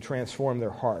difference, who can transform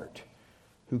their heart,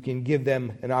 who can give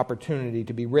them an opportunity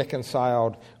to be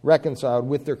reconciled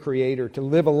with their Creator, to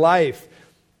live a life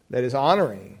that is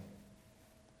honoring.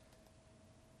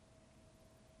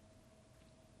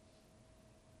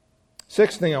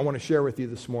 Sixth thing I want to share with you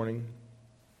this morning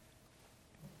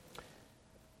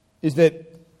is that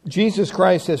Jesus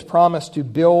Christ has promised to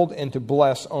build and to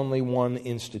bless only one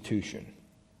institution.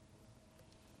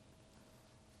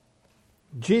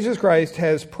 Jesus Christ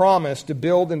has promised to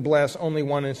build and bless only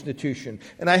one institution.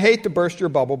 And I hate to burst your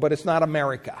bubble, but it's not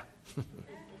America.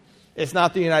 It's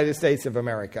not the United States of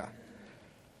America.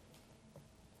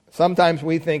 Sometimes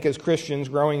we think as Christians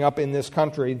growing up in this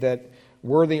country that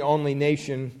we're the only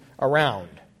nation around.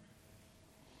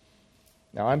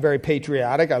 Now, I'm very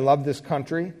patriotic. I love this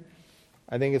country.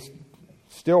 I think it's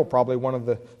still probably one of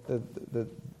the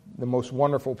most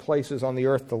wonderful places on the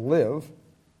earth to live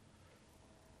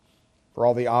for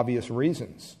all the obvious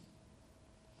reasons.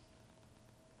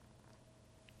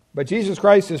 But Jesus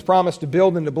Christ has promised to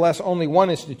build and to bless only one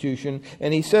institution,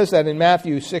 and He says that in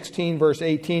Matthew 16, verse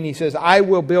 18. He says, I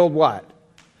will build what?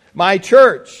 My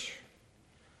church.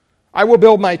 I will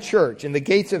build my church, and the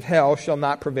gates of hell shall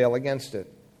not prevail against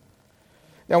it.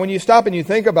 Now, when you stop and you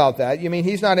think about that, you mean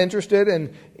He's not interested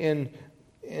in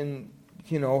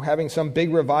having some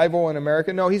big revival in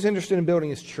America? No, He's interested in building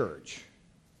His church.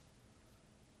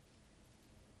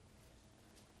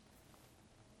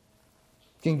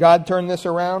 Can God turn this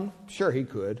around? Sure, He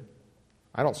could.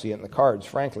 I don't see it in the cards,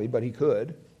 frankly, but He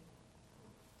could.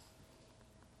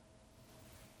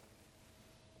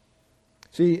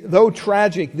 See, though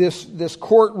tragic, this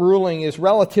court ruling is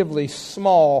relatively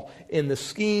small in the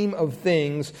scheme of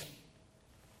things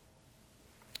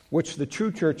which the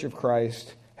true Church of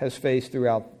Christ has faced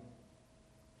throughout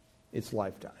its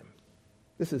lifetime.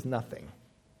 This is nothing.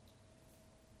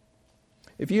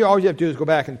 All you have to do is go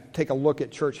back and take a look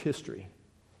at church history.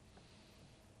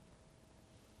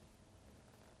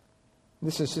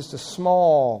 This is just a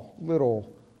small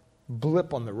little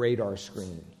blip on the radar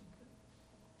screen.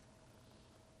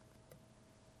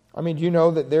 I mean, do you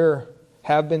know that there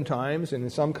have been times, and in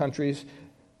some countries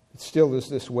it still is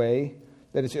this way,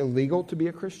 that it's illegal to be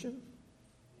a Christian?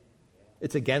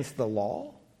 It's against the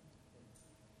law?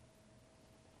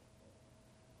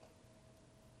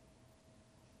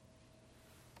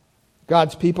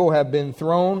 God's people have been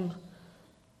thrown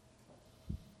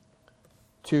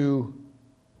to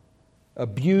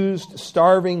abused,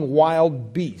 starving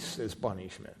wild beasts as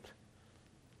punishment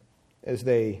as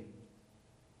they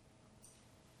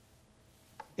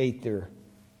ate their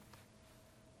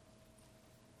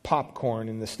popcorn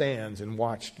in the stands and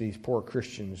watched these poor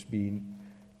Christians be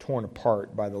torn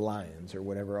apart by the lions or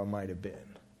whatever it might have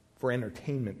been for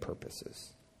entertainment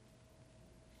purposes.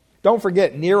 Don't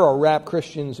forget, Nero wrapped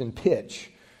Christians in pitch,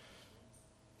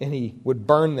 and he would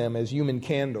burn them as human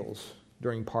candles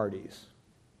during parties.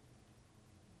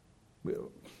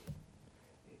 You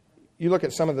look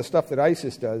at some of the stuff that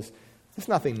ISIS does, it's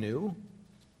nothing new.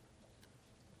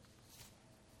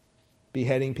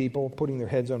 Beheading people, putting their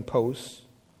heads on posts.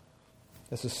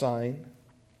 That's a sign.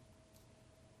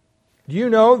 Do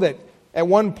you know that at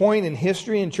one point in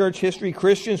history, in church history,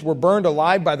 Christians were burned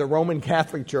alive by the Roman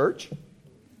Catholic Church?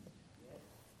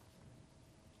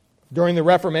 During the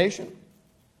Reformation?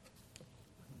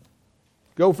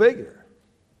 Go figure.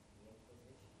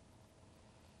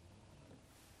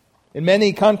 In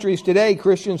many countries today,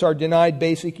 Christians are denied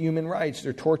basic human rights.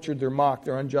 They're tortured, they're mocked,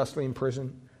 they're unjustly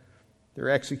imprisoned. They're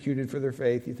executed for their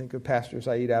faith. You think of Pastor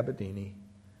Saeed Abedini,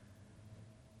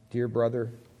 dear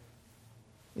brother,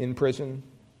 in prison.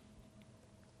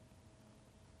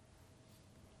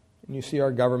 And you see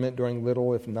our government doing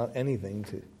little, if not anything,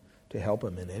 to help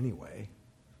him in any way.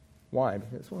 Why?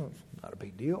 Because, well, it's not a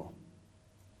big deal.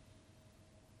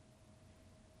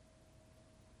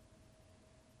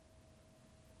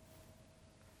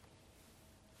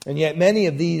 And yet many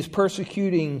of these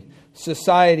persecuting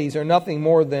societies are nothing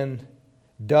more than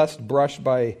dust brushed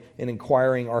by an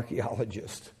inquiring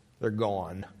archaeologist. They're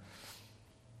gone.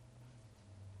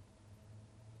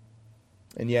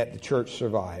 And yet the church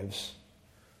survives.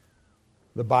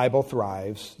 The Bible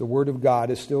thrives. The Word of God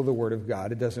is still the Word of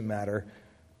God. It doesn't matter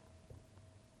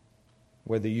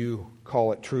whether you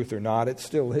call it truth or not. It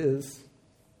still is.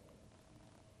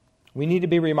 We need to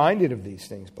be reminded of these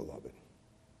things, beloved.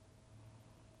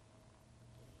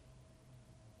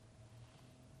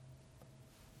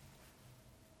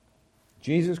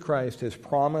 Jesus Christ has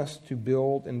promised to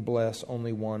build and bless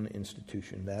only one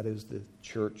institution. That is the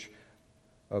Church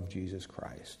of Jesus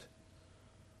Christ.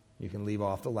 You can leave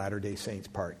off the Latter-day Saints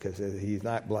part because he's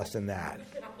not blessing that.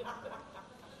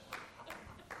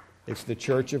 It's the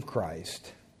Church of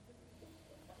Christ.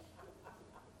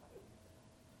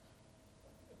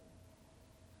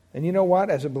 And you know what?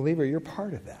 As a believer, you're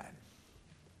part of that.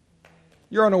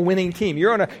 You're on a winning team.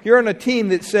 You're on a team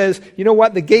that says, you know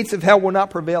what? The gates of hell will not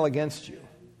prevail against you.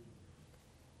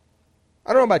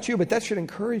 I don't know about you, but that should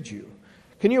encourage you.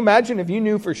 Can you imagine if you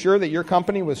knew for sure that your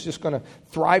company was just going to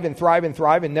thrive and thrive and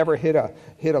thrive and never hit a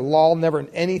lull, never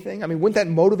anything? I mean, wouldn't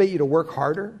that motivate you to work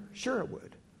harder? Sure it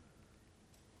would.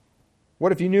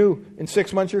 What if you knew in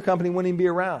 6 months your company wouldn't even be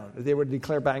around? If they would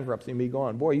declare bankruptcy and be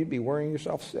gone? Boy, you'd be worrying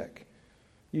yourself sick.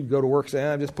 You'd go to work saying,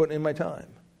 I'm just putting in my time.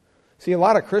 See, a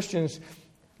lot of Christians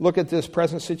look at this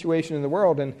present situation in the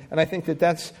world, and I think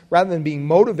that's, rather than being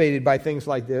motivated by things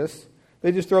like this,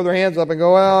 they just throw their hands up and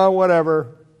go, well,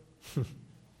 whatever.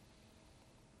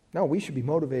 No, we should be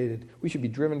motivated. We should be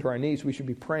driven to our knees. We should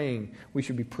be praying. We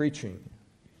should be preaching.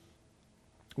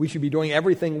 We should be doing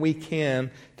everything we can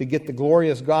to get the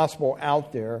glorious gospel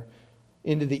out there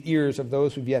into the ears of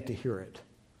those who've yet to hear it.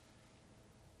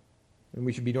 And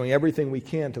we should be doing everything we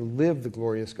can to live the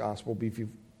glorious gospel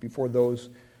before those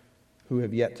who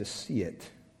have yet to see it.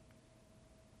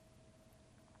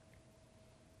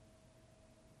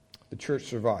 The church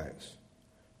survives.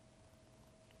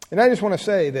 And I just want to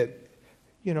say that,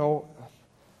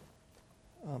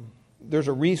 there's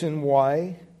a reason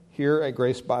why here at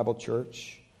Grace Bible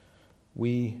Church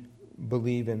we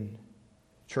believe in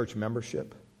church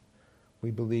membership. We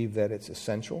believe that it's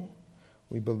essential.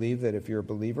 We believe that if you're a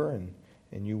believer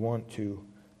and you want to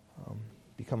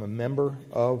become a member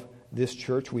of this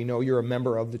church, we know you're a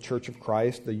member of the Church of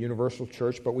Christ, the universal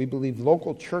church, but we believe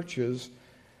local churches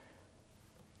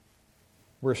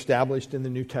were established in the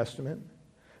New Testament.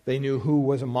 They knew who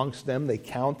was amongst them. They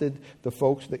counted the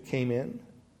folks that came in.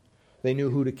 They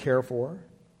knew who to care for.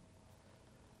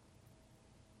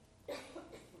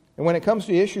 And when it comes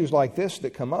to issues like this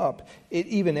that come up, it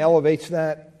even elevates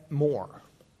that more.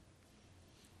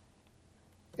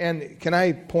 And can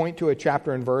I point to a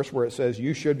chapter and verse where it says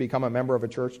you should become a member of a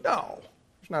church? No.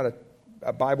 It's not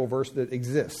a Bible verse that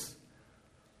exists.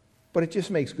 But it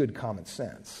just makes good common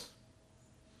sense.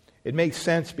 It makes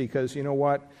sense because, you know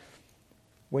what?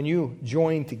 when you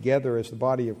join together as the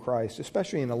body of Christ,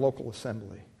 especially in a local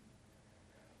assembly,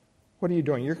 what are you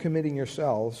doing? You're committing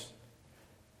yourselves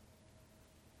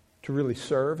to really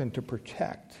serve and to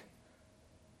protect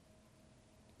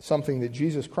something that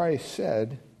Jesus Christ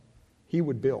said He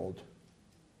would build.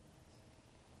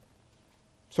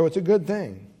 So it's a good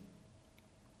thing.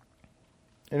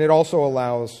 And it also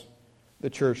allows the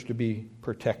church to be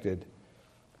protected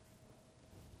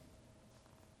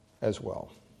as well.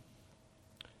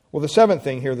 Well, the seventh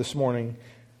thing here this morning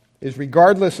is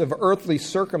regardless of earthly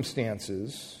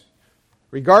circumstances,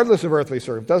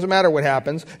 doesn't matter what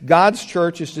happens, God's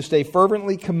church is to stay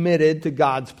fervently committed to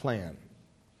God's plan.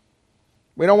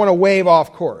 We don't want to wave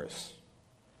off course.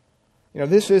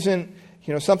 This isn't,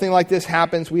 something like this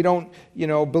happens. We don't,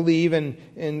 believe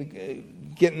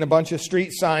in getting a bunch of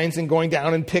street signs and going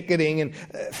down and picketing. And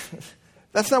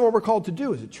that's not what we're called to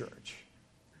do as a church.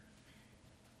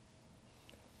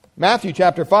 Matthew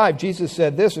chapter 5, Jesus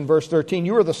said this in verse 13,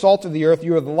 "You are the salt of the earth,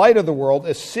 you are the light of the world.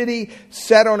 A city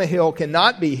set on a hill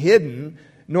cannot be hidden,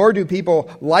 nor do people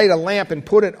light a lamp and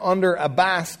put it under a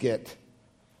basket."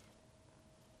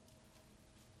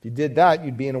 If you did that,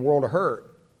 you'd be in a world of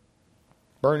hurt.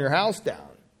 Burn your house down.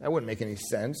 That wouldn't make any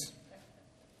sense.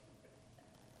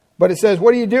 But it says,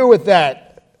 what do you do with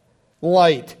that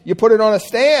light? You put it on a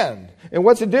stand. And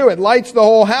what's it do? It lights the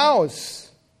whole house.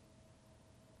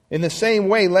 In the same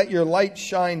way, let your light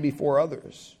shine before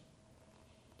others,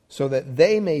 so that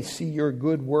they may see your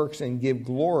good works and give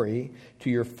glory to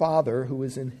your Father who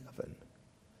is in heaven.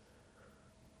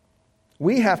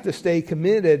 We have to stay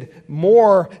committed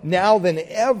more now than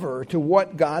ever to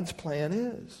what God's plan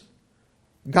is.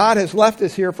 God has left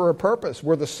us here for a purpose.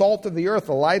 We're the salt of the earth,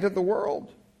 the light of the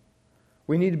world.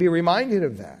 We need to be reminded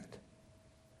of that.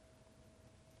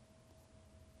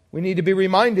 We need to be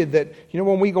reminded that,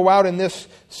 when we go out in this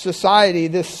society,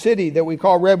 this city that we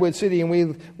call Redwood City, and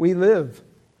we live,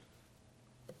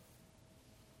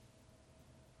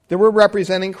 that we're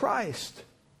representing Christ.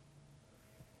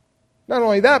 Not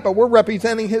only that, but we're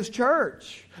representing His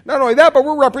church. Not only that, but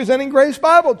we're representing Grace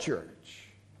Bible Church.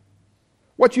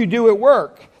 What you do at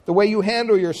work, the way you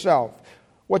handle yourself,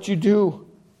 what you do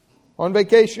on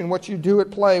vacation, what you do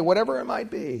at play, whatever it might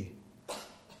be.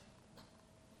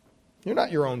 You're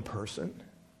not your own person.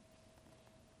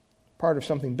 Part of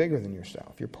something bigger than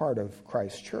yourself. You're part of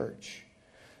Christ's church.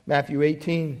 Matthew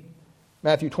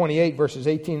 28, verses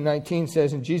 18 and 19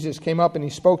 says, "And Jesus came up and He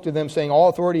spoke to them, saying, 'All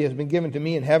authority has been given to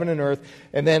me in heaven and earth.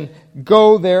 And then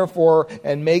go, therefore,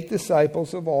 and make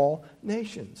disciples of all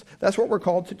nations.'" That's what we're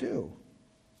called to do.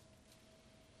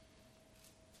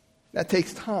 That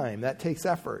takes time. That takes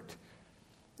effort.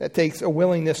 That takes a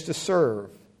willingness to serve.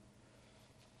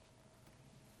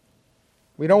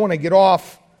 We don't want to get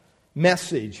off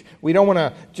message. We don't want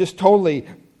to just totally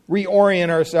reorient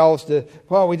ourselves to,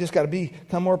 we just got to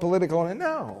become more political.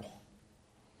 No.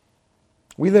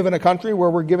 We live in a country where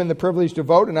we're given the privilege to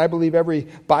vote, and I believe every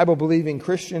Bible-believing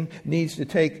Christian needs to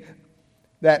take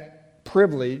that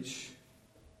privilege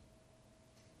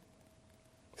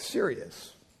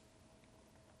serious.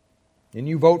 And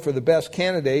you vote for the best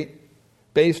candidate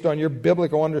based on your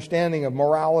biblical understanding of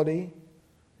morality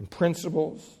and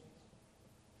principles.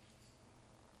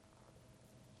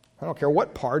 I don't care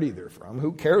what party they're from.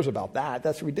 Who cares about that?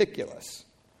 That's ridiculous.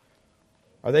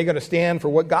 Are they going to stand for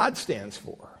what God stands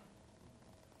for?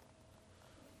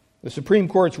 The Supreme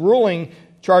Court's ruling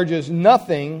charges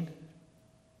nothing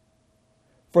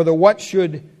for the what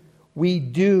should we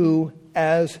do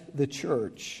as the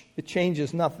church. It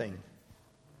changes nothing.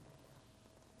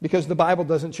 Because the Bible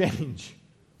doesn't change.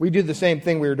 We do the same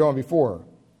thing we were doing before.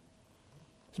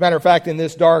 As a matter of fact, in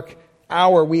this dark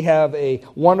hour, we have a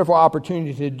wonderful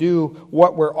opportunity to do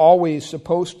what we're always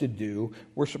supposed to do.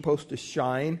 We're supposed to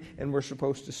shine, and we're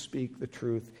supposed to speak the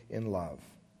truth in love.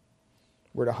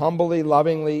 We're to humbly,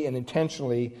 lovingly, and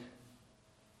intentionally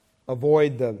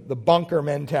avoid the bunker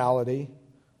mentality.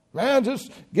 Man,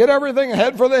 just get everything,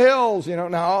 head for the hills.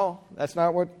 No, that's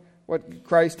not what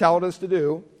Christ told us to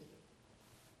do.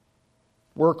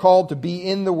 We're called to be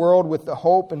in the world with the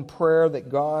hope and prayer that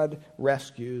God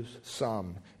rescues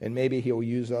some. And maybe He'll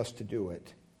use us to do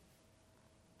it.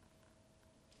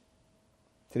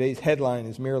 Today's headline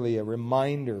is merely a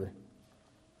reminder.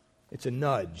 It's a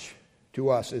nudge to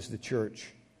us as the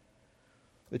church.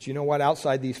 That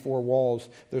outside these four walls,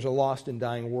 there's a lost and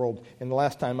dying world. And the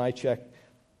last time I checked,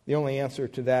 the only answer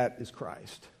to that is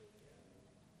Christ.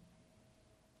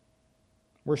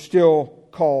 We're still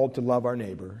called to love our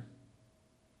neighbor.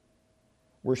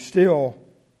 We're still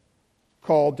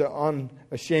called to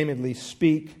unashamedly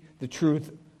speak the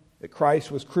truth that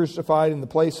Christ was crucified in the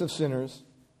place of sinners.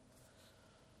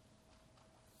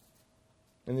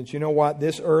 and that, you know what,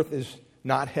 this earth is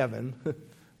not heaven.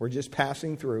 We're just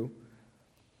passing through.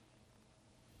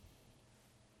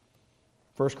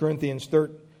 1 Corinthians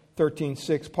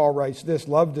 13:6, Paul writes this,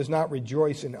 love does not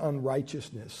rejoice in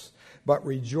unrighteousness, but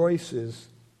rejoices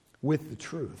with the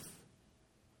truth.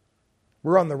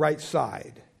 We're on the right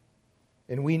side,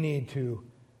 and we need to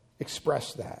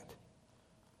express that.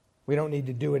 We don't need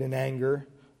to do it in anger.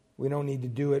 We don't need to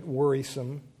do it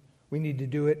worrisome. We need to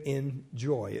do it in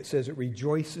joy. It says it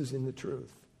rejoices in the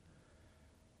truth.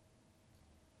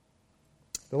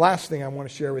 The last thing I want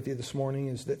to share with you this morning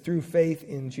is that through faith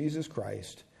in Jesus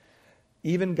Christ,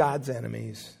 even God's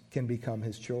enemies can become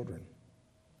His children.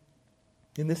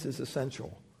 And this is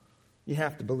essential. You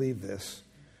have to believe this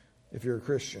if you're a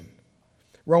Christian.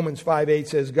 Romans 5:8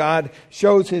 says, God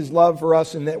shows His love for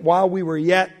us in that while we were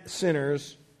yet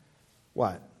sinners,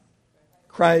 what?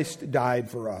 Christ died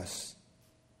for us.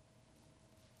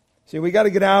 See, we got to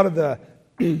get out of the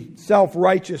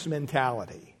self-righteous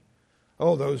mentality.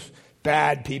 Oh, those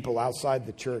bad people outside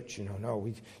the church, no,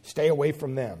 we stay away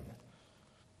from them.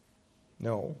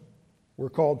 No,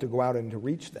 we're called to go out and to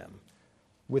reach them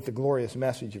with the glorious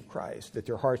message of Christ, that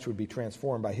their hearts would be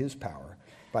transformed by His power,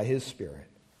 by His Spirit.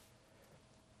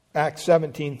 Acts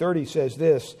 17:30 says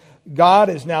this, God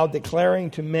is now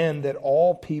declaring to men that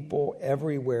all people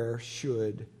everywhere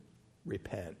should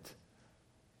repent.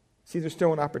 See, there's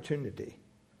still an opportunity.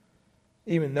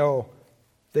 Even though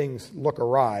things look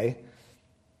awry,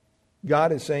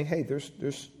 God is saying, hey,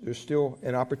 there's still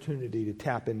an opportunity to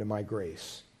tap into my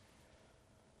grace.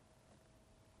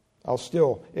 I'll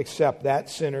still accept that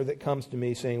sinner that comes to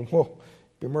me saying, whoa,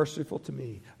 be merciful to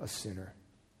me, a sinner.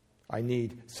 I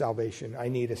need salvation. I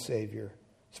need a Savior.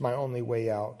 It's my only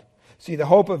way out. See, the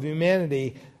hope of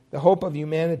humanity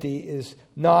is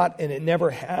not, and it never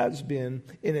has been,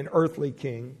 in an earthly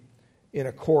king, in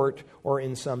a court, or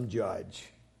in some judge.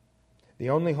 The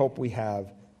only hope we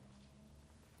have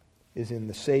is in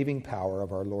the saving power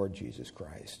of our Lord Jesus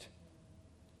Christ.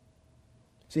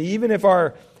 See, even if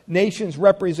our nations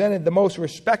represented the most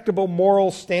respectable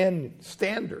moral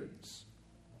standards,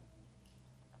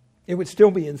 it would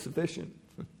still be insufficient.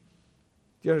 Do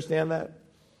you understand that?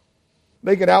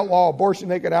 They could outlaw abortion,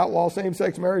 they could outlaw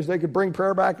same-sex marriage, they could bring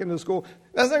prayer back into school.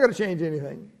 That's not going to change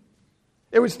anything.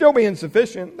 It would still be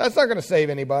insufficient. That's not going to save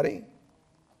anybody.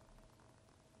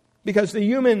 Because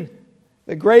the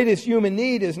greatest human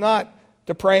need is not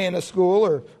to pray in a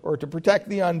school or to protect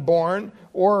the unborn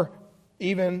or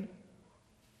even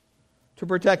to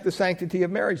protect the sanctity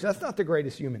of marriage. That's not the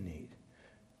greatest human need.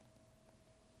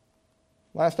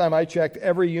 Last time I checked,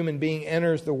 every human being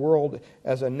enters the world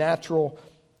as a natural,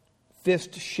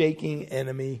 fist-shaking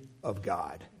enemy of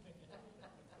God.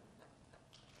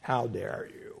 How dare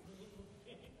you?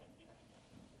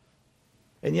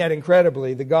 And yet,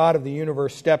 incredibly, the God of the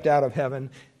universe stepped out of heaven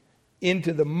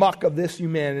into the muck of this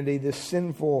humanity, this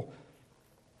sinful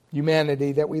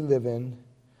humanity that we live in.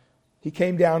 He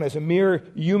came down as a mere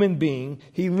human being.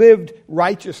 He lived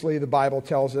righteously, the Bible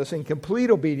tells us, in complete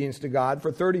obedience to God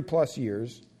for 30 plus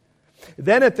years.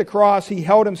 Then at the cross, He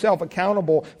held Himself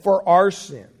accountable for our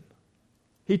sin.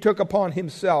 He took upon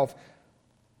Himself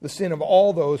the sin of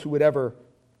all those who would ever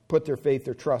put their faith,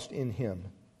 their trust in Him.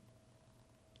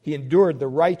 He endured the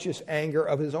righteous anger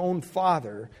of His own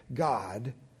Father,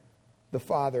 God, the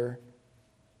Father,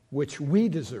 which we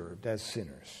deserved as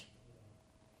sinners.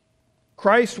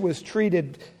 Christ was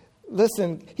treated,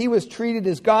 He was treated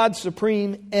as God's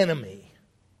supreme enemy,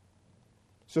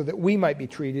 so that we might be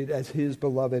treated as His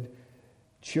beloved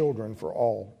children for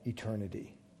all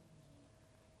eternity.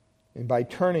 And by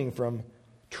turning from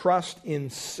trust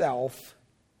in self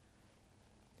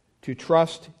to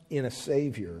trust in a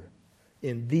Savior,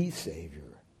 in the Savior,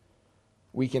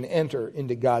 we can enter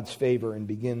into God's favor and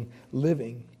begin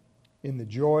living in the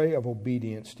joy of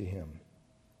obedience to Him.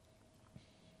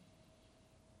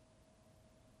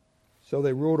 So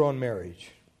they ruled on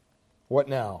marriage. What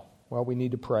now? Well, we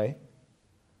need to pray.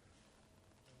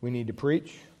 We need to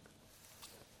preach.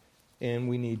 And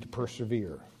we need to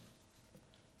persevere.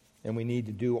 And we need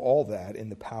to do all that in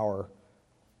the power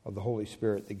of the Holy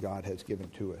Spirit that God has given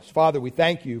to us. Father, we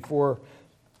thank You for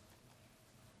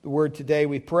the word today.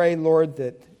 We pray, Lord,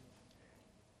 that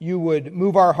You would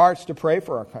move our hearts to pray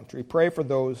for our country. Pray for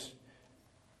those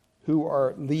who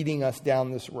are leading us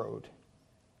down this road.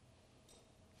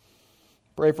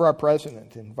 Pray for our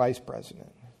president and vice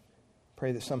president.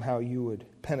 Pray that somehow You would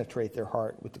penetrate their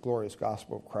heart with the glorious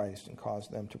gospel of Christ and cause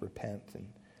them to repent and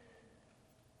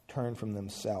turn from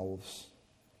themselves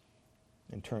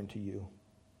and turn to You.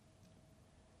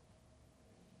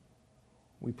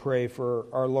 We pray for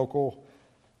our local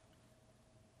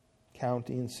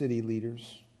county and city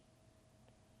leaders.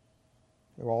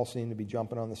 They all seem to be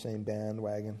jumping on the same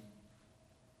bandwagon.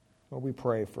 Well, we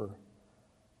pray for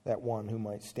that one who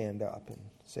might stand up and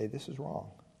say, this is wrong.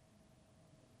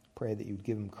 Pray that you'd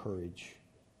give him courage.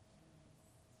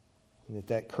 And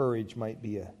that courage might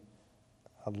be a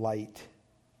light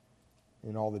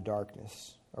in all the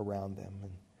darkness around them,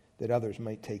 and that others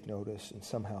might take notice, and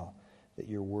somehow that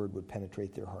your word would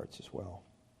penetrate their hearts as well.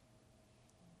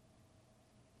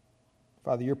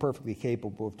 Father, you're perfectly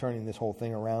capable of turning this whole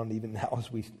thing around even now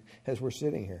as we're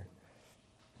sitting here.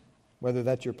 Whether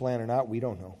that's your plan or not, we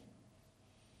don't know.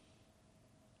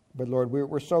 But Lord,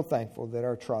 we're so thankful that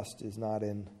our trust is not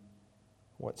in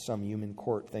what some human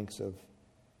court thinks of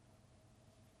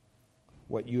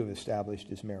what you have established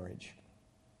as marriage.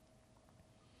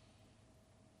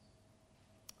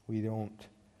 We don't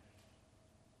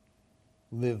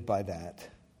live by that.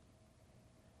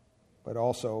 But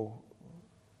also,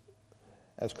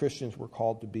 as Christians, we're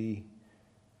called to be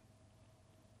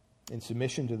in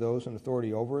submission to those in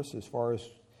authority over us as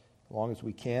long as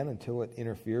we can, until it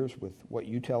interferes with what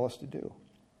you tell us to do.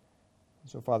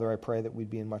 So, Father, I pray that we'd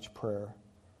be in much prayer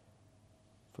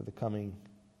for the coming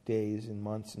days and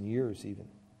months and years even,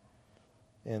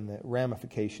 and the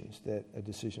ramifications that a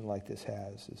decision like this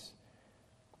has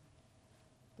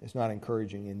is not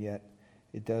encouraging, and yet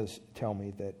it does tell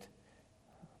me that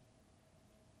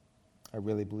I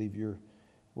really believe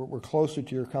we're closer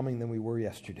to your coming than we were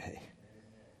yesterday.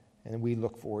 And we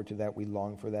look forward to that. We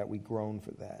long for that. We groan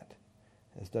for that,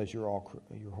 as does your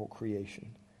whole creation.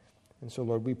 And so,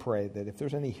 Lord, we pray that if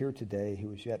there's any here today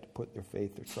who has yet to put their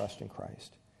faith or trust in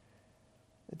Christ,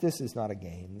 that this is not a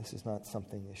game. This is not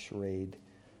something, a charade.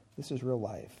 This is real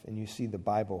life. And you see the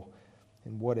Bible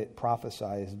and what it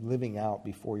prophesies living out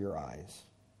before your eyes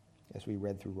as we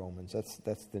read through Romans.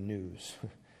 That's the news.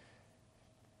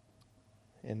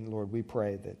 And Lord, we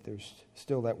pray that there's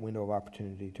still that window of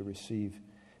opportunity to receive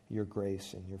your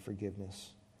grace and your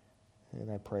forgiveness.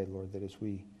 And I pray, Lord, that as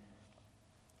we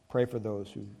pray for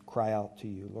those who cry out to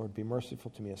you, Lord, be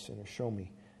merciful to me, a sinner. Show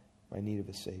me my need of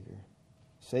a Savior.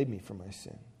 Save me from my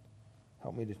sin.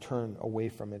 Help me to turn away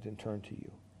from it and turn to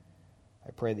you.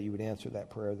 I pray that you would answer that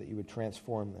prayer, that you would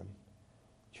transform them,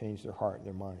 change their heart and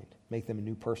their mind, make them a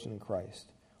new person in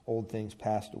Christ. Old things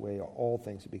passed away, all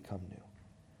things have become new.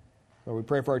 Lord, we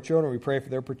pray for our children. We pray for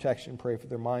their protection, pray for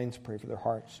their minds, pray for their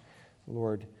hearts.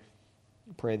 Lord,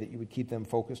 pray that you would keep them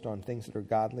focused on things that are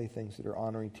godly, things that are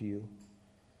honoring to you.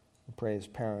 We pray as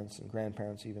parents and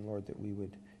grandparents even, Lord, that we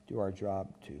would do our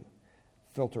job to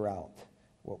filter out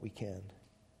what we can.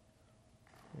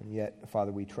 And yet,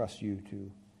 Father, we trust you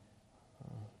to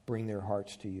bring their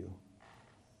hearts to you,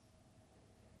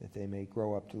 that they may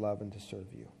grow up to love and to serve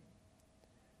you.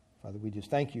 Father, we just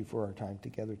thank you for our time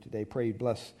together today. Pray you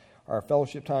bless our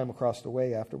fellowship time across the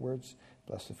way afterwards.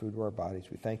 Bless the food of our bodies.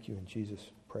 We thank you in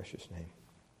Jesus' precious name.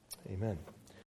 Amen.